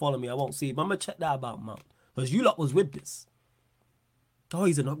and you don't follow me, I won't see it. But I'm going to check that about Mount. Because you lot was with this. Oh,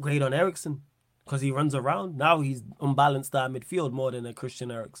 he's an upgrade on Eriksen. Because he runs around. Now he's unbalanced at midfield more than a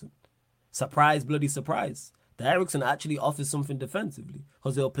Christian Eriksen. Surprise, bloody surprise. The Eriksen actually offers something defensively.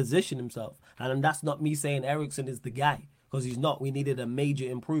 Because he'll position himself. And that's not me saying Eriksen is the guy. Because he's not. We needed a major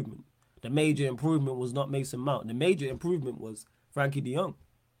improvement. The major improvement was not Mason Mount. The major improvement was Frankie de Jong.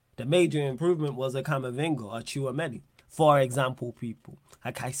 The major improvement was a Camavinga or Tchouaméni. For example, people.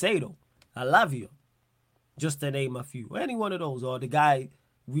 A Caicedo. A Lavia. Just to name a few. Any one of those. Or the guy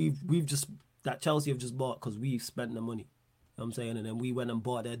that Chelsea have just bought because we've spent the money. You know what I'm saying? And then we went and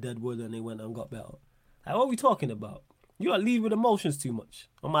bought their Deadwood and they went and got better. Like, what are we talking about? You are lead with emotions too much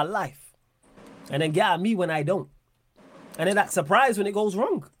on my life. And then get at me when I don't. And then that surprise when it goes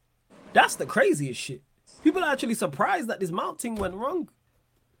wrong. That's the craziest shit. People are actually surprised that this Mount thing went wrong.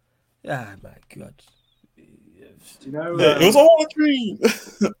 Ah, my God. Do you know? It was all a dream.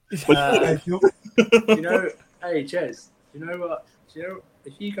 You know, hey Jez, do you know what? Do you know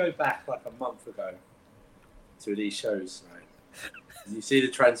if you go back like a month ago to these shows, right? And you see the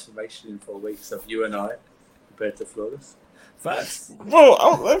transformation in 4 weeks of you and I compared to Flawless. Facts. Bro,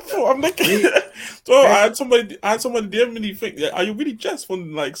 I'm looking. So I had somebody DM me think, are you really just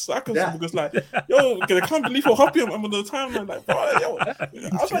from like Sarcasm? Yeah. Because like, yo, I can't believe how happy I'm on the timeline. Like, bro, yo,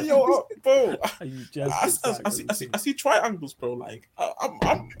 I was like, yo, bro, I see triangles, bro. Like,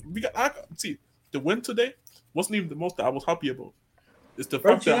 I see the win today wasn't even the most that I was happy about. It's the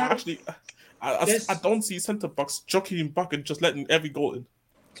fact that I don't see centre backs jockeying back and just letting every goal in.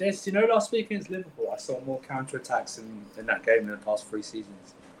 Jess, you know, last week against Liverpool, I saw more counter-attacks in that game in the past 3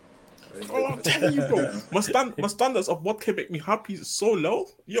 seasons. Oh, I'm telling you, bro. My standards of what can make me happy is so low.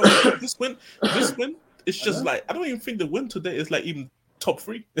 Yo, this win, it's just like, I don't even think the win today is like even top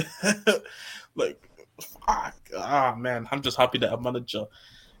 3. Like, man, I'm just happy that a manager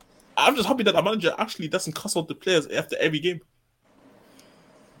actually doesn't cuss out the players after every game.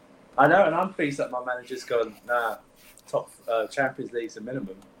 I know, and I'm pleased that my manager's gone, nah, top Champions League's a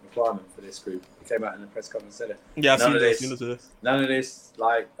minimum requirement for this group. He came out in the press conference and said it. Yeah, None of this,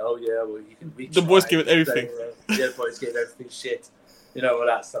 like, oh yeah, well you can. The boys give it everything. The boys give everything shit, you know, all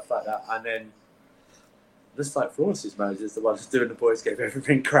that stuff like that. And then this like Flawless's manager is the one who's doing the boys give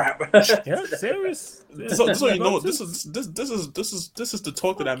everything crap. Yeah, serious. So you know, this is the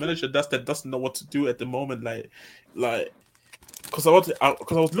talk that I manager that doesn't know what to do at the moment, like. Because I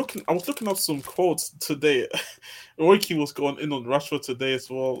was looking up some quotes today. Royke was going in on Rashford today as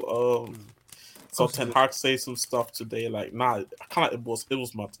well. So Ten Hag say some stuff today. Like, nah, it was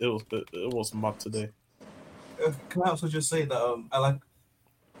mad. It was mad today. Can I also just say that I like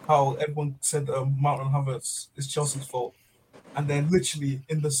how everyone said Mount and Havertz is Chelsea's fault, and then literally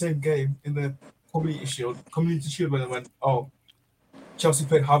in the same game in the Community Shield when they went, oh, Chelsea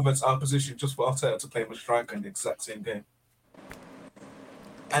played Havertz out of position just for Arteta to play him as striker in the exact same game.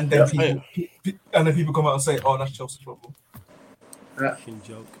 And then people come out and say, "Oh, that's Chelsea's problem." Yeah.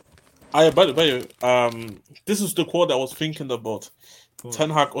 Joke. By the way, this is the quote I was thinking about. Cool. Ten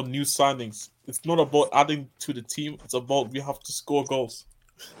Hag on new signings. It's not about adding to the team. It's about we have to score goals.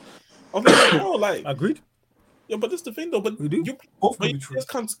 I'm like, agreed. Yeah, but that's the thing, though. But we do. Players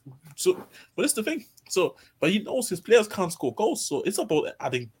can't. So, but that's the thing. So, but he knows his players can't score goals. So it's about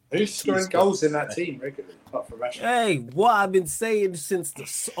adding. Who's scoring goals in that team regularly, apart from Rashford? Hey, what I've been saying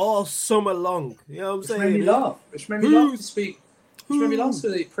since all summer long. You know what I'm saying? Made me laugh. Which made me laugh to speak. Which made me laugh to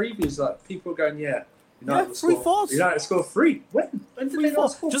the previews. Like people going, yeah, United score 3. When did they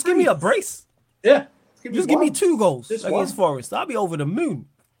not score? Just give me a brace. Yeah. Just give me 2 goals against Forest. I'll be over the moon.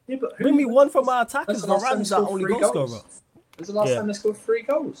 Yeah, but bring me one from our attackers. Varane's our only goal scorer. When's the last time they scored 3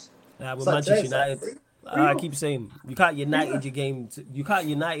 goals? Nah, with Manchester United. I keep saying you can't United your game. You can't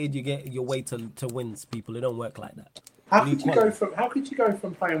United your way to wins. People, it don't work like that. How could you go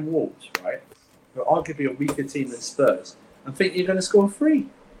from playing Wolves, right, who are arguably a weaker team than Spurs, and think you're going to score 3?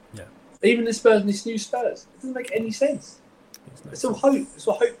 Yeah. Even the Spurs and this new Spurs, it doesn't make any sense. It's all hope. It's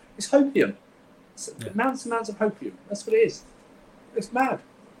all hope. It's hopium. Amounts and amounts of hopium. That's what it is. It's mad.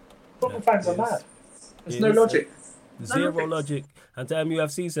 Tottenham fans are mad. There's no logic. Zero fix. logic. And to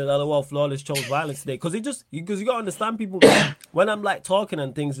MUFC said, LOL, Flawless chose violence today. Because you got to understand people, when I'm like talking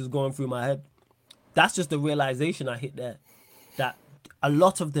and things is going through my head, that's just the realization I hit there. That a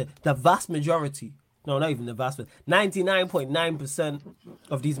lot of the vast majority, no, not even the vast, 99.9%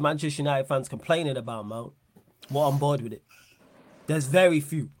 of these Manchester United fans complaining about Mount were on board with it. There's very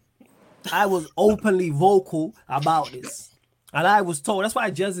few. I was openly vocal about this. And I was told, that's why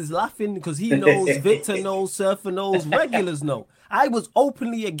Jez is laughing, because he knows, Victor knows, Surfer knows, regulars know. I was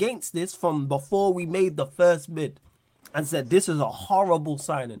openly against this from before we made the first bid and said, this is a horrible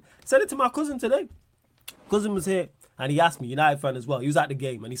signing. Said it to my cousin today. Cousin was here and he asked me, United fan as well. He was at the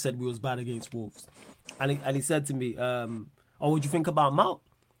game and he said we was bad against Wolves. And he said to me, what'd you think about Mount?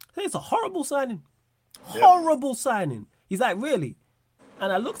 I said, it's a horrible signing. Horrible signing. He's like, really?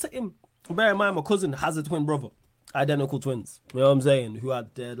 And I looked at him. Bear in mind, my cousin has a twin brother. Identical twins, you know what I'm saying? Who had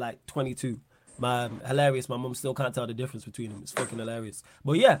like 22. Hilarious. My mum still can't tell the difference between them. It's fucking hilarious.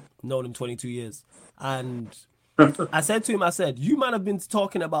 But yeah, known him 22 years. And I said to him, I said, you man have been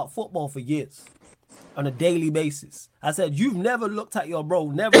talking about football for years on a daily basis. I said, you've never looked at your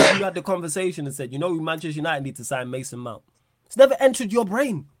bro, never you had the conversation and said, you know, Manchester United need to sign Mason Mount. It's never entered your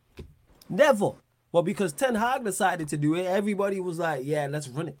brain. Never. Well, because Ten Hag decided to do it, everybody was like, yeah, let's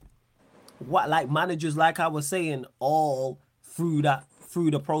run it. What, like managers, like I was saying, all through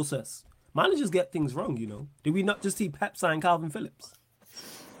the process. Managers get things wrong, you know. Did we not just see Pep sign Calvin Phillips?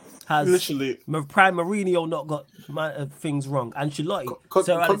 Has Literally Prime Mourinho not got things wrong? Ancelotti,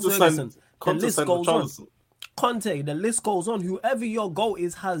 Sir Alex Ferguson, the list goes on. Conte, the list goes on. Whoever your goal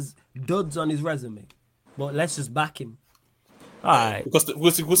is has duds on his resume. But let's just back him. All right. Because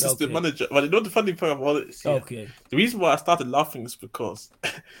it's the manager. But you know the funny part about it is, Okay. The reason why I started laughing is because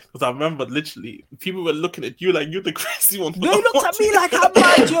I remember literally people were looking at you like you're the crazy one. They looked at me like I'm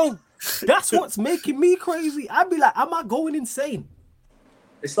mad, yo. That's what's making me crazy. I'd be like, am I going insane?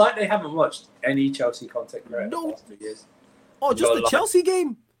 It's like they haven't watched any Chelsea content creator in the last 2 years. Oh, just the Chelsea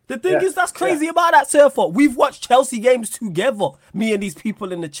game. The thing is, that's crazy about that, Surfer. We've watched Chelsea games together. Me and these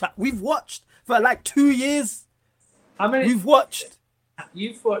people in the chat. We've watched for like 2 years. How many? We've watched.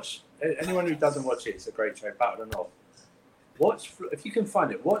 You've watched. Anyone who doesn't watch it, it's a great show. Battle and all. Watch if you can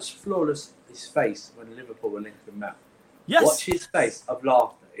find it. Watch Flawless his face when Liverpool were linked with Matt. Yes. Watch his face of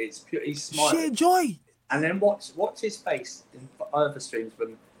laughter. It's pure. He's smiling. Sheer joy. And then watch his face in other streams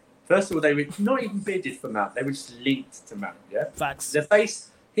when, first of all, they were not even bidded for Mount. They were just linked to Mount. Yeah. Facts.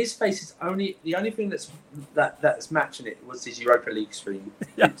 His face is the only thing that's matching it was his Europa League stream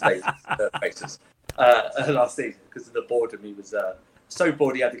faces last season because of the boredom. He was so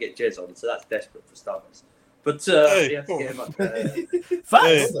bored he had to get Jez on, so that's desperate for starters. But he had to get him up.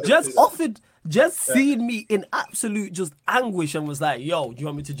 Facts. Just seen me in absolute just anguish and was like, yo, do you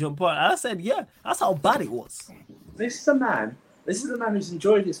want me to jump on? And I said, yeah, that's how bad it was. This is a man who's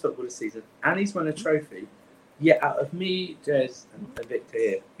enjoyed his football this season and he's won a trophy. Yet out of me, Jez, and Victor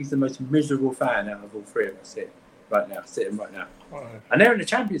here, he's the most miserable fan out of all three of us here sitting right now. And they're in the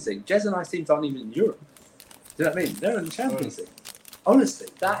Champions League. Jez and I teams aren't even in Europe. Do you know what I mean? They're in the Champions League. Honestly,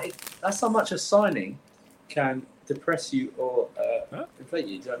 that's how much a signing can depress you or inflate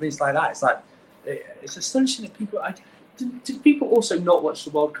you. Do you know what I mean? It's like that. It's like it's astonishing that people. Do people also not watch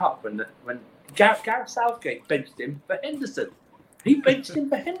the World Cup when Gareth Southgate benched him for Henderson? He benched him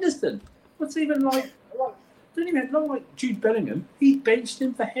for Henderson. What's even like don't even not like Jude Bellingham. He benched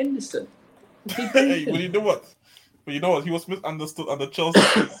him for Henderson. Hey, well, you know what? He was misunderstood under Chelsea.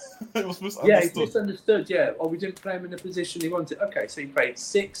 He was misunderstood. Yeah, he's misunderstood. Yeah. Oh, we didn't play him in the position he wanted. Okay, so he played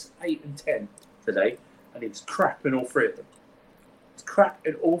 6, 8, and 10 today, and he was crap in all three of them. It's crap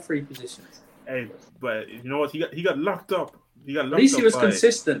in all three positions. Hey, but you know what? He got locked up. At least he was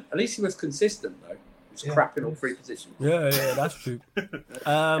consistent. At least he was consistent, though. He was crap in all three positions. Yeah, that's true.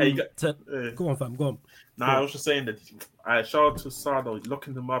 Go on, fam. Go on. I was just saying that I shout out to Sado,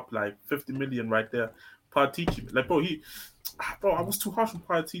 locking him up like 50 million right there. Paratici, like bro, I was too harsh on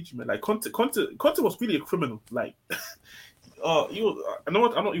Paratici, man. Like Conte was really a criminal. Like, you know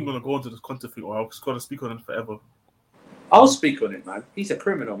what? I'm not even gonna go into this Conte thing, or I was gonna speak on it forever. I'll speak on it, man. He's a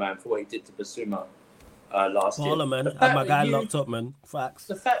criminal, man, for what he did to Basuma last year. Man, had my guy locked up, man. Facts.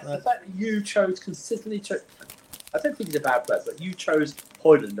 The fact that you consistently chose. I don't think he's a bad player, but you chose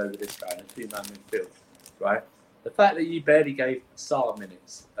Højlund over this guy in a two-man midfield, right? The fact that you barely gave Salah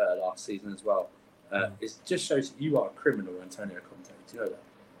minutes last season as well, it just shows that you are a criminal, Antonio Conte. Do you know that?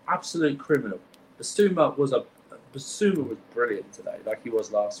 Absolute criminal. Basuma was brilliant today, like he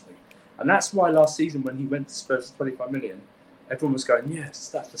was last week. And that's why last season when he went to Spurs for 25 million, everyone was going, yes,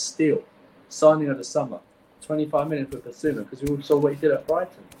 that's a steal. Signing of the summer, 25 million for Basuma, because we all saw what he did at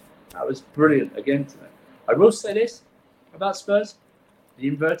Brighton. That was brilliant again today. I will say this, About Spurs, the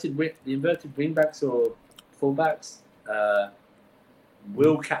inverted wing backs or fullbacks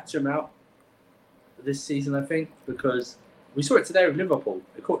will catch them out this season, I think, because we saw it today with Liverpool.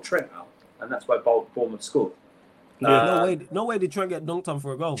 They caught Trent out, and that's why Bournemouth scored. No way did Trent get dunked on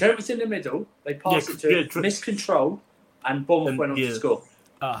for a goal. Trent was in the middle. They passed it to missed control, and Bournemouth went on to score.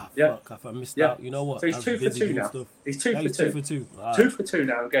 Fuck! I missed out. You know what? So he's 2 for 2 now. Stuff. He's 2 for 2. 2 for 2. 2 for 2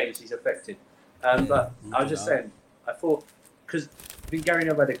 now in games he's affected. But I was just saying, I thought, because I think Gary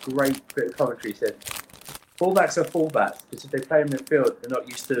Neville had a great bit of commentary. He said, fullbacks are fullbacks, because if they play in midfield, they're not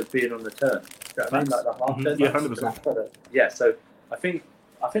used to being on the turn. Do you know what I mean? Like the half turn. Yeah, 100%. Yeah, so I think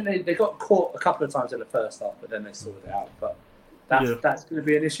they got caught a couple of times in the first half, but then they sorted it out. But that's going to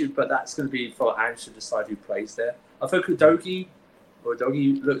be an issue, but that's going to be for Ange to decide who plays there. I think Udogie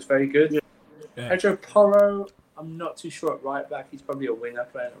looks very good. Yeah. Pedro Porro, I'm not too sure at right back. He's probably a winger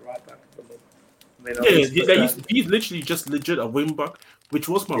playing at right back. He's literally just legit a wing back, which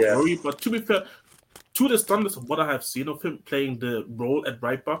was my worry. But to be fair, to the standards of what I have seen of him playing the role at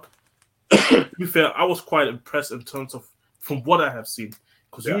right back, to be fair, I was quite impressed in terms of from what I have seen.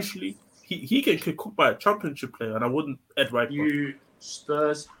 Because usually he can get cooked by a championship player, and I wouldn't at right back.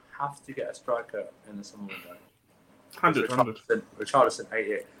 Spurs have to get a striker in the summer window. 100. Richarlison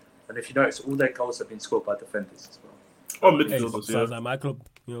 88. And if you notice, all their goals have been scored by defenders as well. Oh, midfielders, sounds like my club.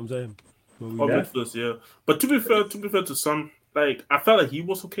 You know what I'm saying? Midfielders, yeah. But to be fair to some, like I felt like he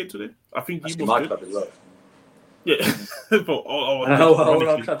was okay today. I think he was my good. club as well. Yeah, but all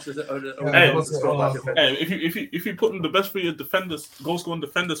our clubs if you put in the best for your defenders, goal-scoring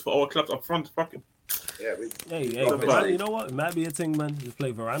defenders for our clubs up front, fuck it. Yeah, you know what? It might be a thing, man. Just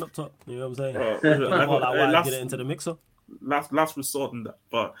play Varane up top. You know what I'm saying? Get it into the mixer. Last resort in that.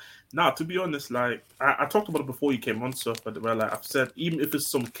 But now, to be honest, like I talked about it before you came on, stuff. But like I've said, even if it's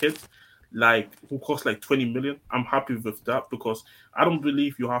some kid like who costs like 20 million, I'm happy with that because I don't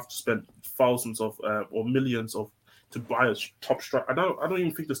believe you have to spend thousands of or millions of to buy a top striker. I don't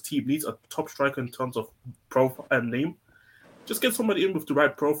even think this team needs a top striker in terms of profile and name. Just get somebody in with the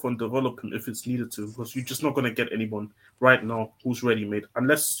right profile and develop him if it's needed to, because you're just not going to get anyone right now who's ready-made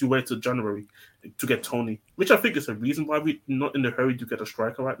unless you wait till January to get Tony, which I think is a reason why we're not in a hurry to get a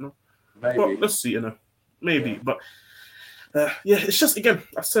striker right now. Maybe. Well, let's see, maybe. But it's just, again,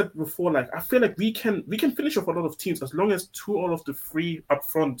 I said before, like I feel like we can finish off a lot of teams as long as 2 out of the 3 up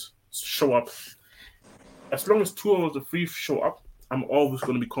front show up. As long as 2 out of the 3 show up, I'm always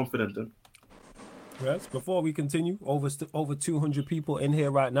going to be confident in. Yes, before we continue, over 200 people in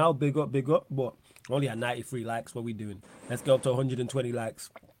here right now. Big up. But only at 93 likes. What we doing? Let's get up to 120 likes.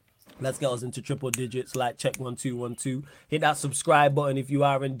 Let's get us into triple digits. Like, check 1212. Hit that subscribe button if you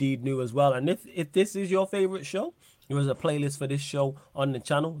are indeed new as well. And if this is your favorite show, there is a playlist for this show on the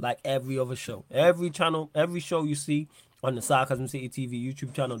channel, like every other show. Every show you see on the Sarcasm City TV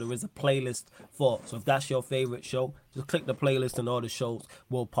YouTube channel, there is a playlist for. So if that's your favorite show, just click the playlist and all the shows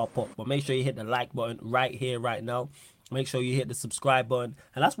will pop up. But make sure you hit the like button right here, right now. Make sure you hit the subscribe button.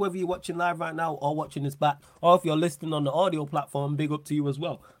 And that's whether you're watching live right now or watching this back. Or if you're listening on the audio platform, big up to you as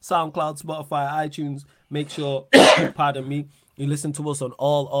well. SoundCloud, Spotify, iTunes. Make sure, pardon me, you listen to us on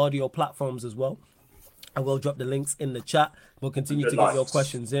all audio platforms as well. I will drop the links in the chat. We'll continue to get your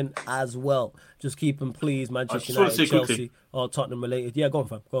questions in as well. Just keep them, please. Manchester United, Chelsea, or Tottenham related. Yeah, go on,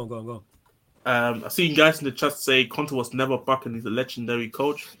 fam. Go on. I see you guys in the chat say Conte was never back and he's a legendary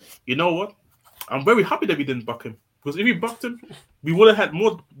coach. You know what? I'm very happy that we didn't back him. Because if we backed him, we would have had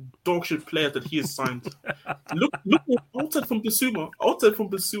more dog shit players that he has signed. Look outside from Bissouma.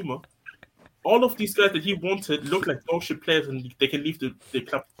 All of these guys that he wanted look like dog shit players, and they can leave the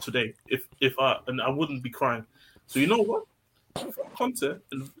club today. And I wouldn't be crying. So you know what? Fuck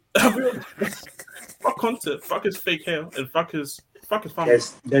Conte, fuck his fake hair, and fuck his family.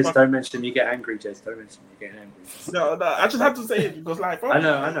 Jez, don't mention you get angry, Jez. Don't mention you getting angry. No, I just had to say it because, like, I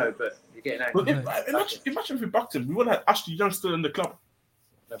know, but you're getting angry. Imagine if we backed him, we would have had Ashley Young still in the club.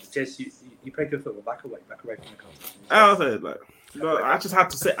 No, but Jez, you play good football. Back away from the context. I was saying, like. No, I just had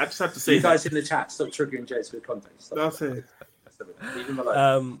to say. You guys in the chat, stop triggering Jez with context. That's it. Leave him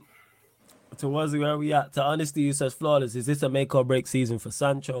alone. Towards where we at? To Honesty, you says flawless. Is this a make or break season for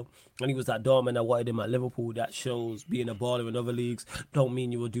Sancho? When he was at Dortmund, I wanted him at Liverpool. That shows being a baller in other leagues don't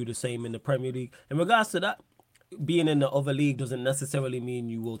mean you will do the same in the Premier League. In regards to that, being in the other league doesn't necessarily mean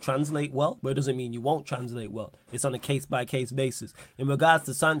you will translate well, but it doesn't mean you won't translate well. It's on a case-by-case basis. In regards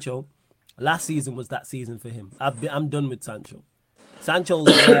to Sancho, last season was that season for him. I'm done with Sancho. Sancho's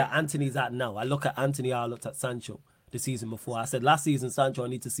where Anthony's at now. I look at Anthony, I looked at Sancho the season before. I said, last season, Sancho, I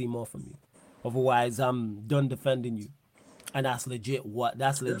need to see more from you. Otherwise, I'm done defending you. And that's legit what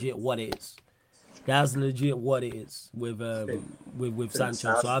it is. That's legit what it is with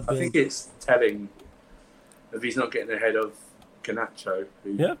Sancho. So I think it's telling if he's not getting ahead of Garnacho,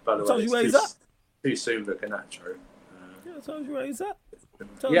 who, by the way, you where he's at. Too soon for Garnacho. Tells you where he's at.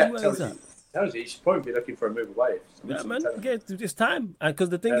 Tells you he should probably be looking for a move away. Yeah, man, it's time. And because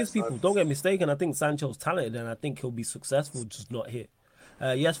the thing is, people, don't get mistaken, I think Sancho's talented and I think he'll be successful, just not here.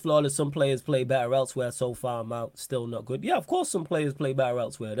 Yes, flawless. Some players play better elsewhere. So far, Mount still not good. Yeah, of course, some players play better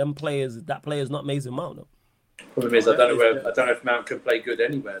elsewhere. That player's not Mason Mount, though. Problem is, I don't know if Mount can play good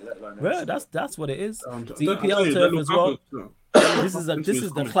anywhere, let alone. Yeah, that's what it is. The EPL turf as well. This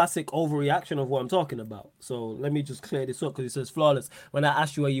is the classic overreaction of what I'm talking about. So let me just clear this up because it says flawless. When I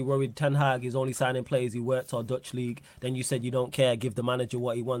asked you, are you worried Ten Hag is only signing players he worked on Dutch league? Then you said you don't care. Give the manager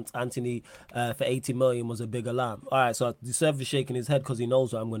what he wants. Anthony for 80 million was a big alarm. All right, so the server is shaking his head because he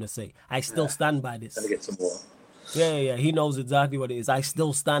knows what I'm going to say. I still stand by this. Gonna get some more. Yeah. He knows exactly what it is. I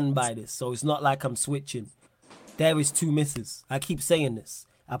still stand by this. So it's not like I'm switching. There is 2 misses. I keep saying this.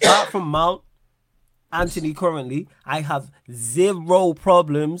 Apart from Mount, Anthony currently, I have 0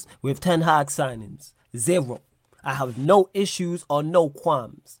 problems with Ten Hag signings. 0. I have no issues or no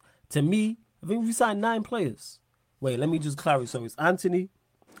qualms. To me, I think we signed 9 players. Wait, let me just clarify. So it's Anthony,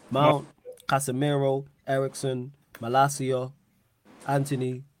 Mount, Casemiro, Ericsson, Malacia,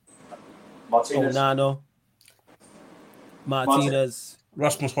 Anthony, Onana, Martinez,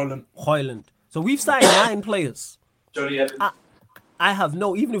 Rasmus Højlund. So we've signed 9 players. Johnny Evans. I have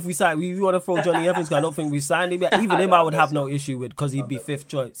no, even if we sign, you want to throw Johnny Evans, because I don't think we signed him yet. Even him, I would have no issue with because he'd be 5th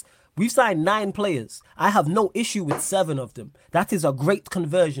choice. We've signed 9 players. I have no issue with 7 of them. That is a great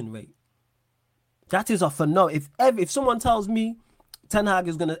conversion rate. That is a phenomenal. If someone tells me Ten Hag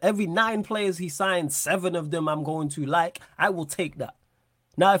is going to, every 9 players he signed, 7 of them I'm going to like, I will take that.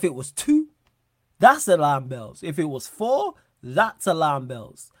 Now, if it was 2, that's alarm bells. If it was 4, that's alarm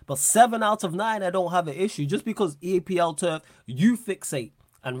bells. But 7 out of 9, I don't have an issue. Just because EPL turf, you fixate,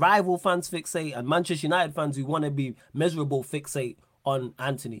 and rival fans fixate, and Manchester United fans who want to be miserable fixate on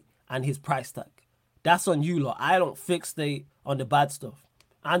Anthony and his price tag. That's on you lot. I don't fixate on the bad stuff.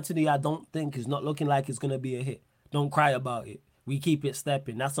 Anthony, I don't think is not looking like it's going to be a hit. Don't cry about it. We keep it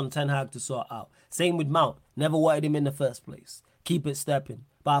stepping. That's on Ten Hag to sort out. Same with Mount. Never wanted him in the first place. Keep it stepping.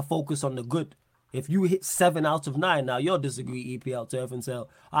 But I focus on the good. If you hit 7 out of 9, now you'll disagree EPL turf and say,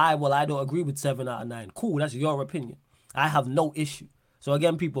 I don't agree with 7 out of 9. Cool, that's your opinion. I have no issue. So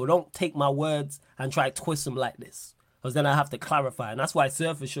again, people, don't take my words and try to twist them like this. Because then I have to clarify. And that's why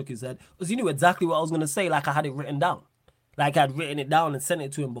Surfer shook his head. Because he knew exactly what I was going to say, like I had it written down. Like I'd written it down and sent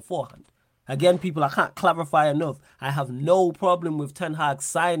it to him beforehand. Again, people, I can't clarify enough. I have no problem with Ten Hag's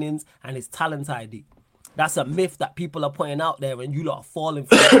signings and his talent ID. That's a myth that people are pointing out there and you lot are falling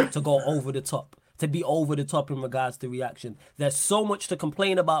for it to go over the top. To be over the top in regards to reaction. There's so much to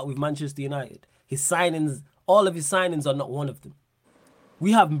complain about with Manchester United. His signings, all of his signings are not one of them.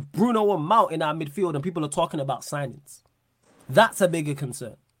 We have Bruno and Mount in our midfield and people are talking about signings. That's a bigger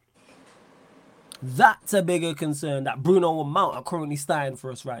concern. That's a bigger concern that Bruno and Mount are currently starting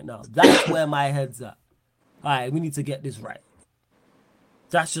for us right now. That's where my head's at. All right, we need to get this right.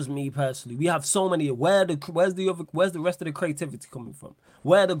 That's just me personally. We have so many. Where's the rest of the creativity coming from?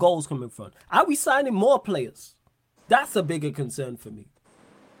 Where are the goals coming from? Are we signing more players? That's a bigger concern for me.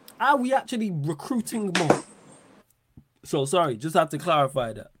 Are we actually recruiting more? So sorry, just have to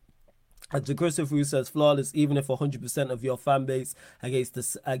clarify that. As Christopher who says, flawless, even if 100% of your fan base against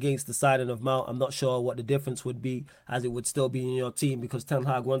the signing of Mount, I'm not sure what the difference would be, as it would still be in your team because Ten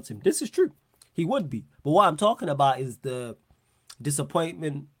Hag wants him. This is true. He would be. But what I'm talking about is the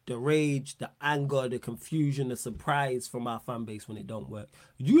disappointment, the rage, the anger, the confusion, the surprise from our fan base when it don't work.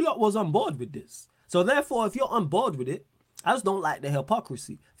 You lot was on board with this. So therefore, if you're on board with it, I just don't like the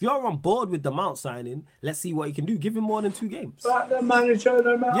hypocrisy. If you're on board with the Mount signing, let's see what he can do. Give him more than 2 games. Back the manager,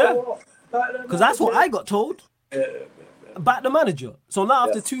 no matter what. Because that's what I got told. Back the manager. So now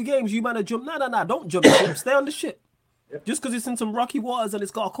after 2 games, you man to jump. Nah, don't jump the ship. Stay on the ship. Yep. Just because it's in some rocky waters and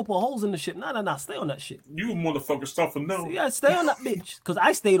it's got a couple of holes in the ship. Nah, stay on that shit. You motherfucker stuff from now. Yeah, stay on that bitch. Because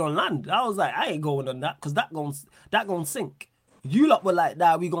I stayed on land. I was like, I ain't going on that because that gon' sink. You lot were like,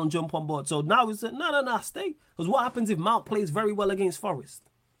 nah, we gonna jump on board. So now we said, nah, stay. Because what happens if Mount plays very well against Forest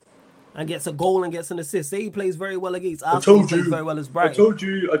and gets a goal and gets an assist? Say he plays very well against Arsenal, plays very well as Brighton. I told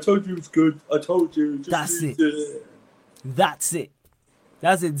you it's good. I told you. That's it.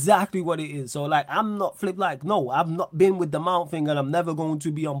 That's exactly what it is. So, like, I'm not no, I've not been with the Mount thing and I'm never going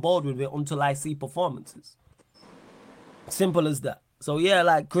to be on board with it until I see performances. Simple as that. So, yeah,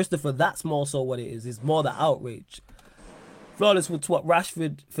 like, Christopher, that's more so what it is. It's more the outrage. Flawless would swap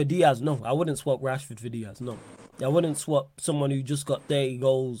Rashford for Diaz. No, I wouldn't swap Rashford for Diaz. No. I wouldn't swap someone who just got 30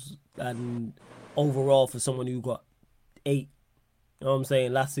 goals and overall for someone who got 8. You know what I'm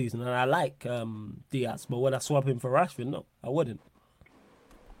saying? Last season, and I like Diaz, but would I swap him for Rashford? No, I wouldn't.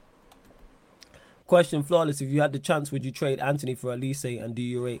 Question flawless: if you had the chance, would you trade Anthony for Elise? And do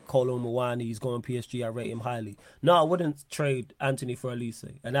you rate Kolo Muani? He's going PSG. I rate him highly. No, I wouldn't trade Anthony for Elise,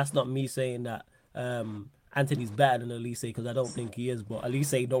 and that's not me saying that Anthony's better than Elise, because I don't think he is. But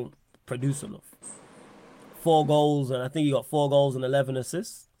Elise don't produce enough. 4 goals, and I think he got 4 goals and 11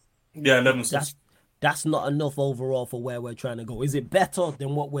 assists. Yeah, 11 assists. That's not enough overall for where we're trying to go. Is it better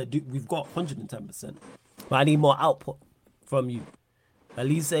than what we're doing? We've got 110%. But I need more output from you.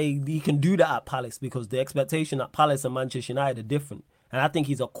 Elise, he can do that at Palace, because the expectation at Palace and Manchester United are different. And I think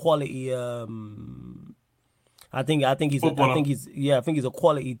he's a quality. I think he's a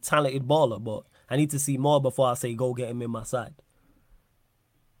quality, talented baller. But I need to see more before I say go get him in my side.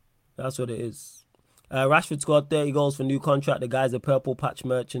 That's what it is. Rashford scored 30 goals for new contract. The guy's a purple patch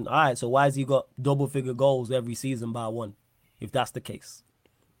merchant. All right, so why has he got double-figure goals every season by 1, if that's the case?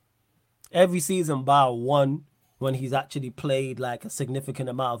 Every season by 1, when he's actually played like a significant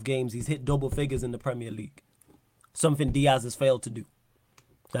amount of games, he's hit double figures in the Premier League. Something Diaz has failed to do.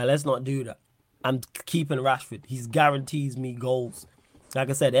 Now, let's not do that. I'm keeping Rashford. He guarantees me goals. Like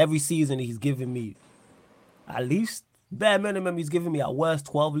I said, every season he's giving me at least, bare minimum, he's giving me at worst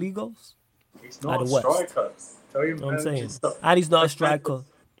 12 league goals. He's not a striker. Tell him, you know what I'm saying? And he's not a striker.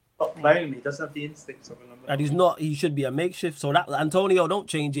 Stop playing him. He doesn't have the instincts of a number. And he's not. He should be a makeshift. So that Antonio, don't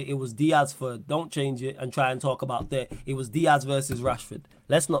change it. It was Diaz for. Don't change it and try and talk about that. It was Diaz versus Rashford.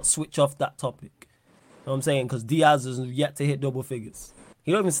 Let's not switch off that topic. You know what I'm saying? Because Diaz is yet to hit double figures.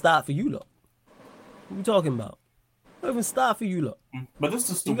 He don't even start for you lot. What are you talking about? He don't even start for you lot. But this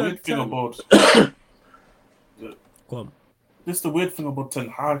is the weird thing about. Go on. This is the weird thing about Ten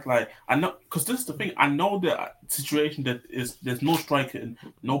Hag. Like, I know, because this is the thing. I know the situation that is there's no striker and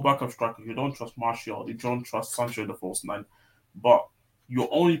no backup striker. You don't trust Martial. You don't trust Sancho in the false 9. But you're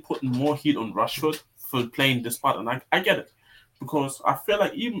only putting more heat on Rashford for playing this part. And I get it, because I feel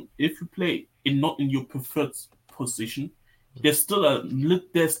like even if you play not in your preferred position, there's still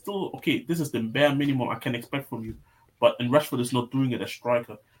okay. This is the bare minimum I can expect from you. But and Rashford is not doing it as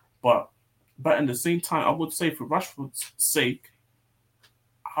striker. But at the same time, I would say for Rashford's sake,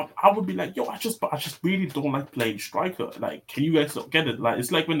 I would be like, I just really don't like playing striker. Like, can you guys not get it? Like,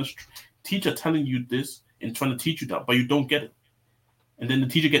 it's like when the teacher telling you this and trying to teach you that, but you don't get it. And then the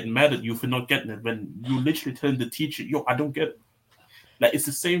teacher getting mad at you for not getting it when you literally telling the teacher, I don't get it. Like, it's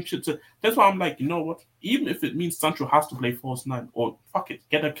the same shit. So that's why I'm like, you know what? Even if it means Sancho has to play false 9, or fuck it,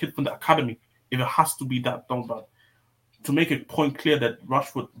 get a kid from the academy. If it has to be that, don't bad. To make a point clear that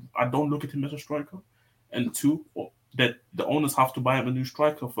Rashford, I don't look at him as a striker. And 2, that the owners have to buy him a new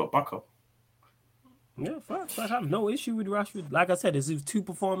striker for a backup. Yeah, facts. I have no issue with Rashford. Like I said, his 2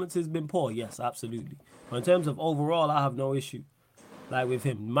 performances been poor. Yes, absolutely. But in terms of overall, I have no issue. Like with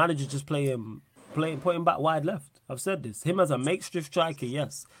him, manager just put him back wide left. I've said this. Him as a makeshift striker,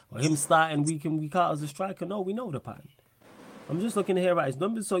 yes. Or him starting week in, week out as a striker, no, we know the pattern. I'm just looking here at his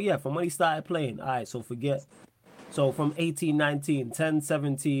numbers. So yeah, from when he started playing, all right, so forget. So from 18-19,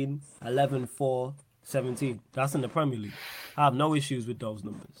 10-17, 11-4, 17. That's in the Premier League. I have no issues with those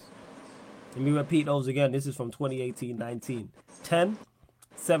numbers. Let me repeat those again. This is from 2018-19. 10,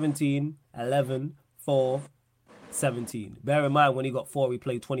 17, 11, 4, 17. Bear in mind, when he got 4, he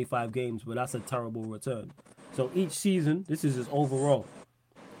played 25 games, but that's a terrible return. So each season, this is his overall.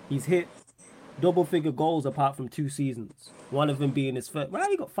 He's hit double-figure goals apart from 2 seasons. One of them being his first. Well,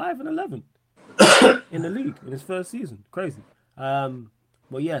 he got 5 and 11. In the league in his first season. Crazy. But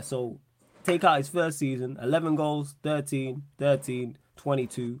yeah, so take out his first season, 11 goals, 13,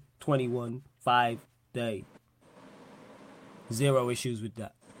 22, 21, 5, 30. 0 issues with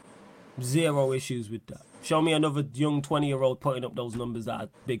that. 0 issues with that. Show me another young 20-year-old putting up those numbers at a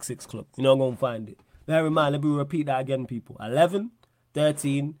Big 6 club. You're not going to find it. Bear in mind, let me repeat that again, people. 11,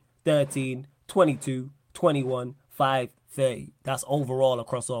 13, 22, 21, 5, 30. That's overall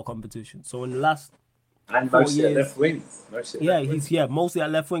across all competitions. So in the last and 4 mostly years, at left wing. Mostly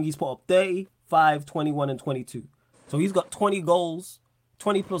at left wing. He's put up 30, 5, 21, and 22. So he's got 20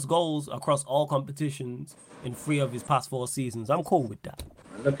 plus goals across all competitions in 3 of his past 4 seasons. I'm cool with that.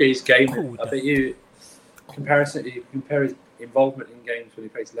 And look at his game. I bet you compare his involvement in games when he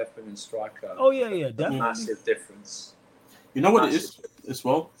plays left wing and striker. Oh yeah, definitely. Massive difference. You know what it is as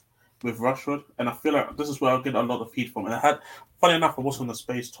well with Rashford, and I feel like this is where I get a lot of heat from. And funny enough, I was on the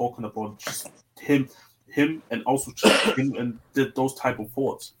space talking about just him, and also just him and those type of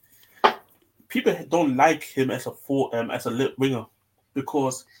forwards. People don't like him as a left winger,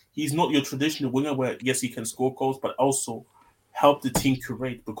 because he's not your traditional winger where yes he can score goals but also help the team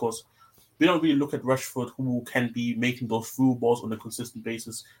curate, because we don't really look at Rashford, who can be making those through balls on a consistent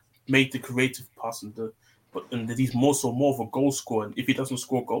basis, make the creative pass, and that he's more of a goal scorer. And if he doesn't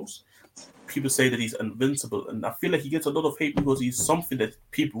score goals, people say that he's invincible. And I feel like he gets a lot of hate because he's something that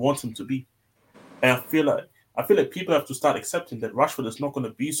people want him to be. And I feel like people have to start accepting that Rashford is not going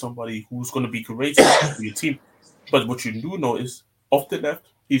to be somebody who's going to be creative for your team. But what you do know is, off the left,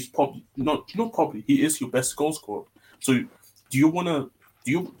 he's probably he is your best goal scorer. So you want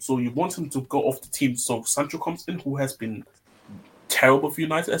him to go off the team so Sancho comes in, who has been terrible for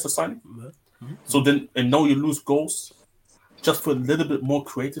United as a signing. Mm-hmm. So then, and now you lose goals just for a little bit more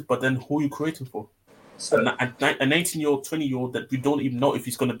creative, but then who are you creating for? So, a 19-year-old, 20-year-old that you don't even know if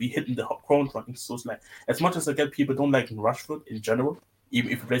he's going to be hitting the ground running. So it's like, as much as I get people don't like Rashford in general,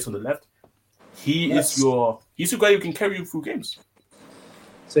 even if he plays on the left, he's your guy who can carry you through games.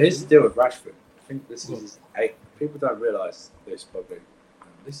 So here's the deal with Rashford. I think this is his 8th. People don't realise this probably.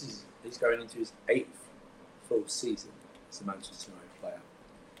 He's going into his 8th full season as a Manchester United player.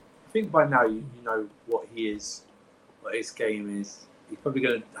 I think by now you know what he is, what his game is. He's probably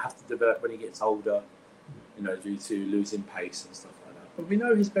going to have to develop when he gets older, due to losing pace and stuff like that. But we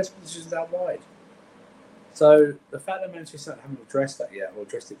know his best position is out wide. So the fact that Manchester United haven't addressed that yet, or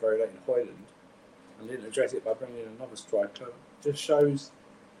addressed it very late in Hoyland, and didn't address it by bringing in another striker, just shows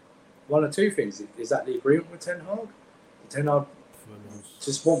one or two things. Is that the agreement with Ten Hag? Ten Hag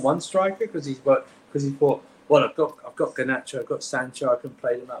just want one striker because he thought, well, I've got Garnacho, I've got Sancho, I can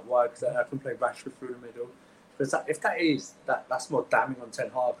play them out wide because I can play Rashford through the middle. Because that's more damning on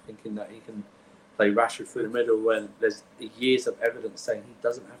Ten Hag, thinking that he can play Rashford through the middle when there's years of evidence saying he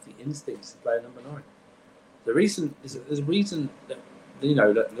doesn't have the instincts to play number 9. There's a reason that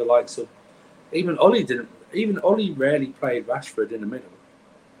that the likes of even Ollie rarely played Rashford in the middle.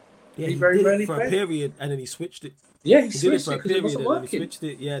 Yeah, he very rarely for played. A period, and then he switched it. Yeah, he switched it because it wasn't working. He switched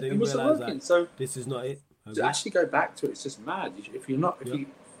it. Yeah, then it wasn't working. Like, so this is not it. To actually go back to it, it's just mad. If you don't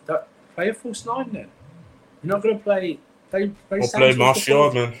play a false 9, then you're not going to play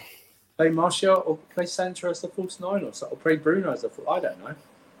Martial, man. Play Martial or play Sancho as the false 9 or play Bruno as the false. I don't know.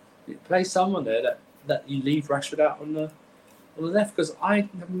 You play someone there that you leave Rashford out on the left, because I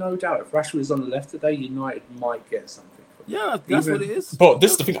have no doubt if Rashford is on the left today, United might get something. Yeah, that's what it is. But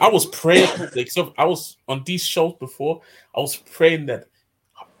this is the thing. I was praying. I was on these shows before. I was praying that.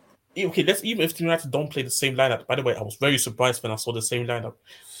 Okay, let's even if United don't play the same lineup. By the way, I was very surprised when I saw the same lineup.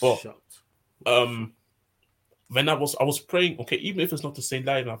 But when I was praying, okay, even if it's not the same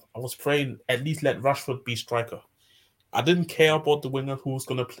lineup, I was praying at least let Rashford be striker. I didn't care about the winger who's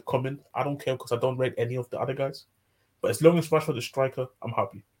gonna come in. I don't care because I don't rate any of the other guys. But as long as Rashford is striker, I'm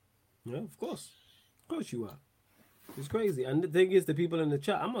happy. Yeah, of course you are. It's crazy. And the thing is, the people in the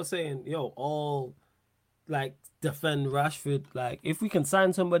chat, I'm not saying, all, defend Rashford. If we can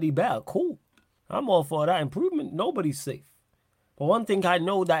sign somebody better, cool. I'm all for that improvement. Nobody's safe. But one thing I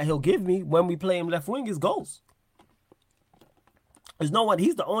know that he'll give me when we play him left wing is goals. There's no one.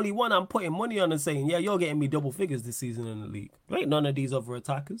 He's the only one I'm putting money on and saying, yeah, you're getting me double figures this season in the league. There ain't none of these other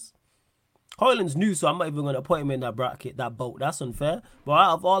attackers. Hoyland's new, so I'm not even going to put him in that bracket, that boat. That's unfair. But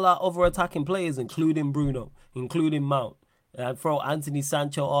out of all our other attacking players, including Bruno, including Mount, and throw Anthony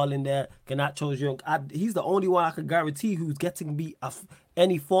Sancho all in there, Garnacho's young, he's the only one I can guarantee who's getting me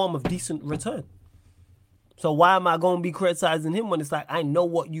any form of decent return. So why am I going to be criticizing him when it's like, I know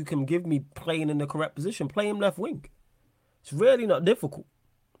what you can give me playing in the correct position, play him left wing. It's really not difficult.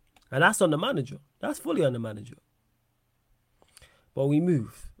 And that's on the manager. That's fully on the manager. But we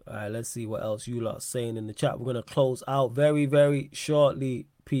move. All right, let's see what else you lot are saying in the chat. We're going to close out very, very shortly,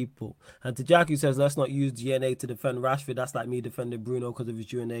 people. And to Jack, who says, let's not use GNA to defend Rashford. That's like me defending Bruno because of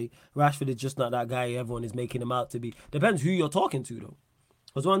his GNA. Rashford is just not that guy everyone is making him out to be. Depends who you're talking to, though.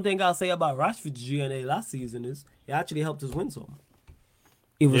 Because one thing I'll say about Rashford's GNA last season is it actually helped us win some.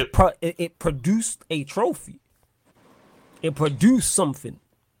 It was it produced a trophy. It produced something.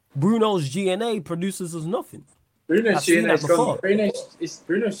 Bruno's GNA produces us nothing. Bruno's GNA's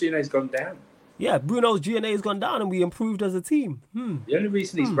gone down. Yeah, Bruno's GNA has gone down and we improved as a team. The only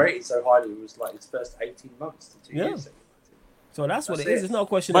reason he's rated so highly was his first 18 months to 2 years. So that's what it is. It's not a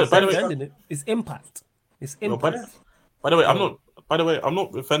question of defending it. It's impact. It's impact. By the way, I'm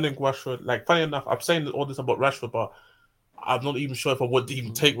not defending Rashford. Funny enough, I'm saying all this about Rashford, but I'm not even sure if I would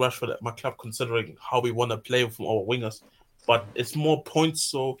even take Rashford at my club, considering how we want to play from our wingers. But it's more points.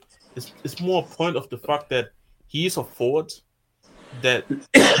 So it's more a point of the fact that he is a forward. That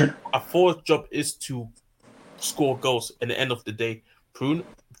a forward job is to score goals. At the end of the day, Bruno.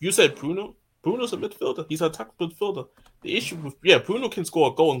 You said Bruno. Bruno's a midfielder. He's an attack midfielder. The issue with Bruno can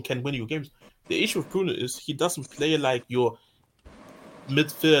score a goal and can win you games. The issue with Bruno is he doesn't play like your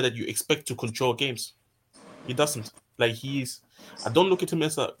midfielder that you expect to control games. He doesn't. Like I don't look at him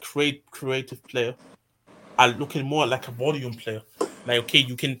as a creative player. I look at him more like a volume player. Like, okay,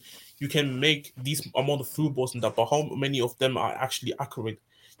 you can make these amount of through balls and that, but how many of them are actually accurate?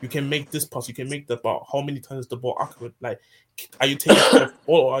 You can make this pass, you can make that, but how many times is the ball accurate? Like, are you taking care of the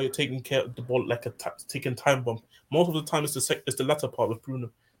ball, or are you taking care of the ball like taking time bomb? Most of the time, it's the latter part with Bruno.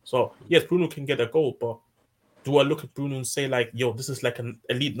 So yes, Bruno can get a goal, but do I look at Bruno and say like, yo, this is like an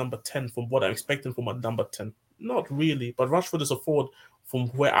elite number 10 from what I'm expecting from a number 10? Not really, but Rashford is a forward from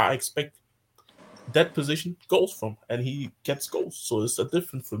where I expect that position goals from, and he gets goals. So it's a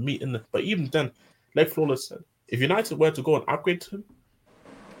different for me in it. But even then, like Flawless said, if United were to go and upgrade him,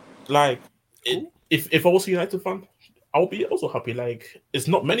 like if I was a United fan, I'll be also happy. Like, it's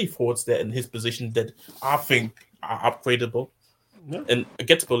not many forwards there in his position that I think are upgradable and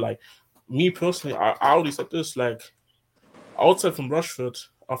gettable. Like, me personally, I already said this, like, outside from Rashford,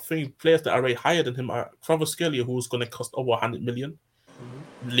 I think players that are way higher than him are Kvaratskhelia, who's going to cost over 100 million.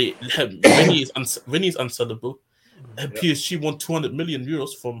 Vinny is unsellable. PSG won 200 million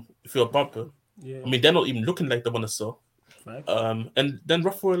euros from Phil Mbappe. I mean, they're not even looking like they want to sell. Right. And then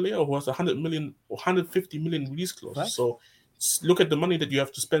Rafael Leao, who has 100 million or 150 million release clause. Right. So look at the money that you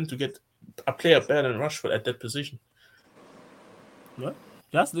have to spend to get a player better than Rashford at that position. Yeah.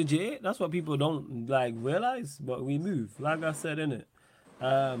 That's legit. That's what people don't like realize. But we move, like I said, in it.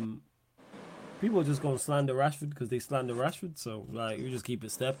 People are just gonna slander Rashford because they slander Rashford. So like, you just keep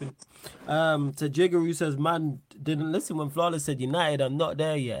it stepping. To Jigger, who says, "Man, didn't listen when Flawless said United. I'm not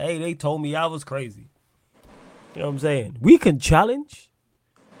there yet. Hey, they told me I was crazy. You know what I'm saying? We can challenge.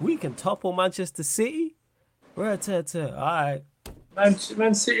 We can topple Manchester City. All right.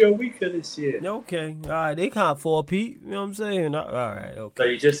 Man City are weaker this year. Okay. All right. They can't 4-peat. You know what I'm saying? All right. Okay. So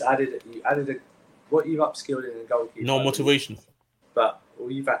you just added what you've upskilled in a goalkeeper. No motivation. But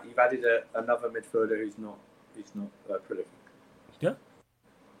you've added another midfielder who's not prolific. Yeah.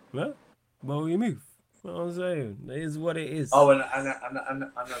 Yeah. Well, we move. You know what I'm saying? It is what it is. Oh, and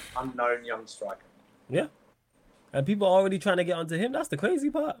an unknown young striker. Yeah. And people are already trying to get onto him. That's the crazy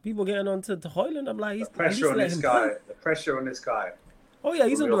part. People getting onto Højlund. I'm like, the pressure on this guy. The pressure on this guy. Oh yeah,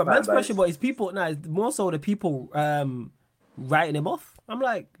 he's under immense pressure, but it's people. Nah, it's more so the people writing him off. I'm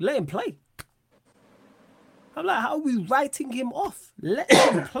like, let him play. I'm like, how are we writing him off? Let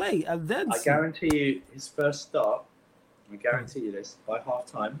him play, and then I guarantee you, his first start. I guarantee you this: by half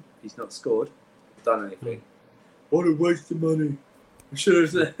time, he's not scored, done anything. What a waste of money! We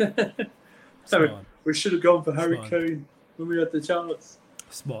should have. We should have gone for Harry Kane when we had the chance.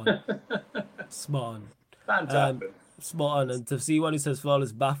 Spot on. Fantastic. Spot on. And to see one who says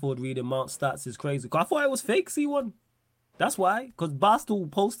Flawless baffled reading Mount stats is crazy. I thought it was fake, C1. That's why. Because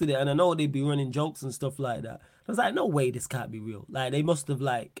Barstool posted it, and I know they'd be running jokes and stuff like that. I was like, no way this can't be real. Like, they must have,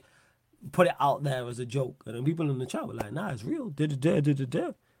 like, put it out there as a joke. And then people in the chat were like, nah, it's real.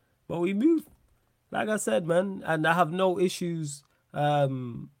 But we moved. Like I said, man, and I have no issues.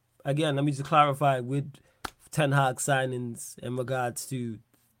 Again, let me just clarify with Ten Hag signings in regards to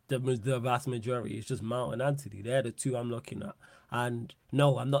the vast majority. It's just Mount and Antony. They're the two I'm looking at. And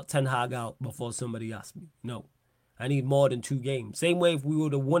no, I'm not Ten Hag out before somebody asks me. No. I need more than 2 games. Same way if we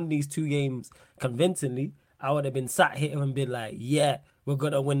would have won these 2 games convincingly, I would have been sat here and been like, yeah, we're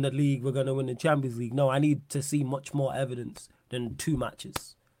going to win the league. We're going to win the Champions League. No, I need to see much more evidence than 2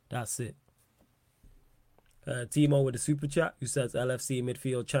 matches. That's it. Timo with a super chat who says LFC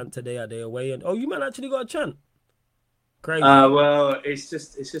midfield chant today at the away end. Oh, you man actually got a chant. Crazy. Well, it's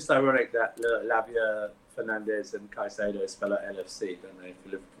just ironic that Lavia, Fernandez, and Caicedo spell out LFC, don't they, for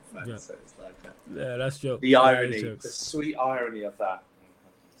Liverpool fans? Yeah. So it's like that's joke. The irony, the sweet irony of that.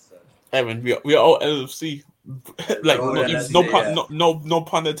 So. Evan, we are all LFC. Like no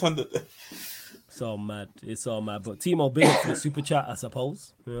pun intended. It's all mad. But Timo big for the super chat, I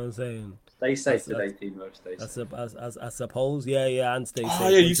suppose. You know what I'm saying? Stay safe today, Timo. Stay safe. I suppose. Yeah, and stay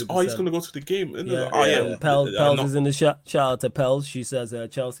safe. He's going to go to the game. Pels is in the chat. Shout out to Pels. She says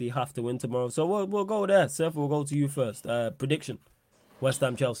Chelsea have to win tomorrow. So we'll go there. Seth, we'll go to you first. Prediction: West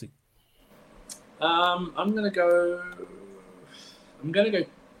Ham Chelsea. I'm gonna go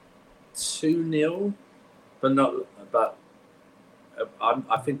 2-0, but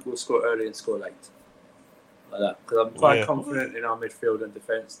I think we'll score early and score late. Like that, because I'm quite confident in our midfield and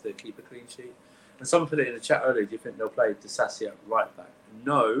defence to keep a clean sheet. And someone put it in the chat earlier, do you think they'll play Disasi at right back?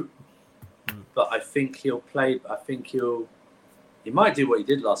 No, but I think he'll play. He might do what he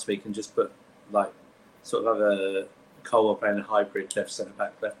did last week and just put sort of have a Cole playing a hybrid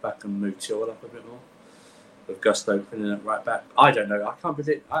left back, and move Chilwell up a bit more with Gusto playing at right back. I don't know. I can't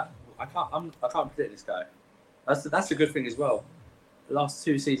predict. I can't predict this guy. That's a good thing as well. the last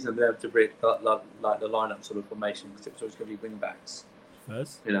 2 seasons I've been able to bring like the lineup sort of formation because it was always going to be wing backs.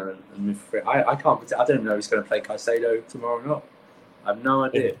 First. You know, and I can't. I don't even know if he's going to play Caicedo tomorrow or not. I have no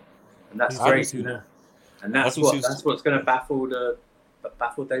idea, and that's great. And that's what's going to baffle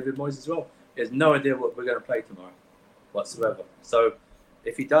David Moyes as well. He has no idea what we're going to play tomorrow, whatsoever. So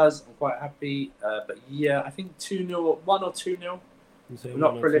if he does, I'm quite happy. But yeah, I think 2-0, 1 or 2-0. We're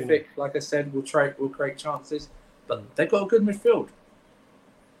not prolific, like I said. We'll create chances, but they've got a good midfield.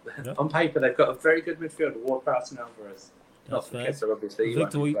 Yep. On paper, they've got a very good midfield. Ward-Prowse and Alvarez. Not for Kessler, obviously.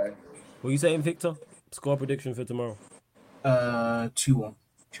 Victor, what are you saying, Victor? Score prediction for tomorrow? 2-1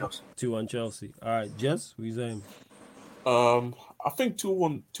 Chelsea. 2-1 Chelsea. All right, Jess, what are you saying? I think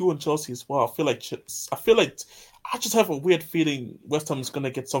 2-1 Chelsea as well. I feel like I just have a weird feeling West Ham is gonna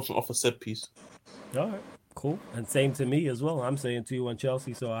get something off a set piece. All right. Cool. And same to me as well. I'm saying 2-1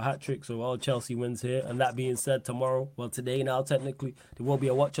 Chelsea, so a hat trick. So all Chelsea wins here. And that being said, tomorrow, well, today now, technically, there will be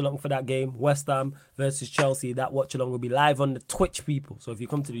a watch along for that game. West Ham versus Chelsea. That watch along will be live on the Twitch, people. So if you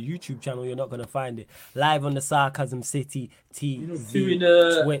come to the YouTube channel, you're not going to find it. Live on the Sarcasm City TV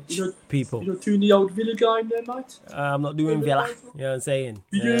Twitch, people. You're not doing the old Villa guy in there, mate? I'm not doing Villa. You know what I'm saying?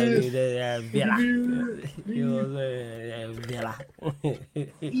 Villa. You know what I'm saying? Villa.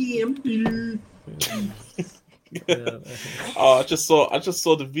 I just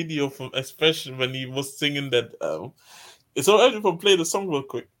saw the video from Expression when he was singing that. It's alright if I play the song real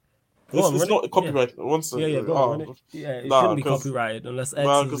quick. It's not copyrighted. Yeah, it shouldn't be copyrighted unless X, you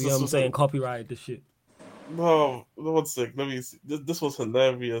know what I'm saying, copyrighted the shit. No, 1 sec. Let me see. This was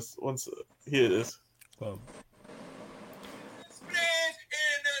hilarious. Here it is. Wow.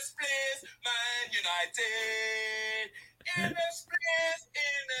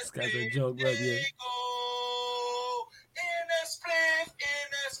 This guy's a joke, right here. In a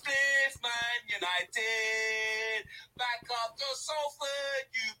split, Man United. Back up the sofa,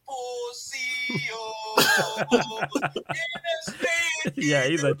 you pussy. Yeah,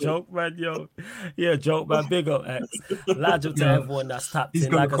 he's a joke, man, yo. Yeah, joke, man. Big up, X. Large up to everyone that's tapped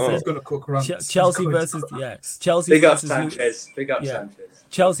in. Like I said, he's gonna cook around. Chelsea versus Chelsea Big up versus Sanchez. Big up Sanchez.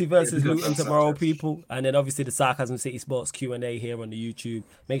 Chelsea versus Luton tomorrow, people. And then obviously the Sarcasm City Sports Q&A here on the YouTube.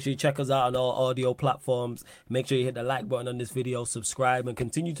 Make sure you check us out on all audio platforms. Make sure you hit the like button on this video, subscribe, and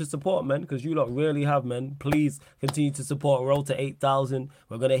continue to support, man, because you lot really have, man. Please continue to support. Roll to 8,000.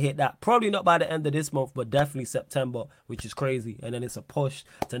 We're going to hit that. Probably not by the end of this month, but definitely September, which is crazy. And then it's a push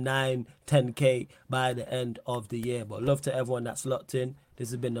to 10K by the end of the year. But love to everyone that's locked in. This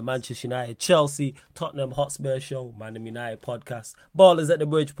has been the Manchester United, Chelsea, Tottenham Hotspur Show, Man United podcast, Ballers at the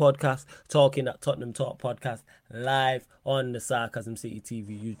Bridge podcast, Talking at Tottenham Talk podcast, live on the Sarcasm City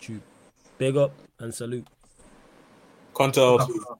TV YouTube. Big up and salute. Content.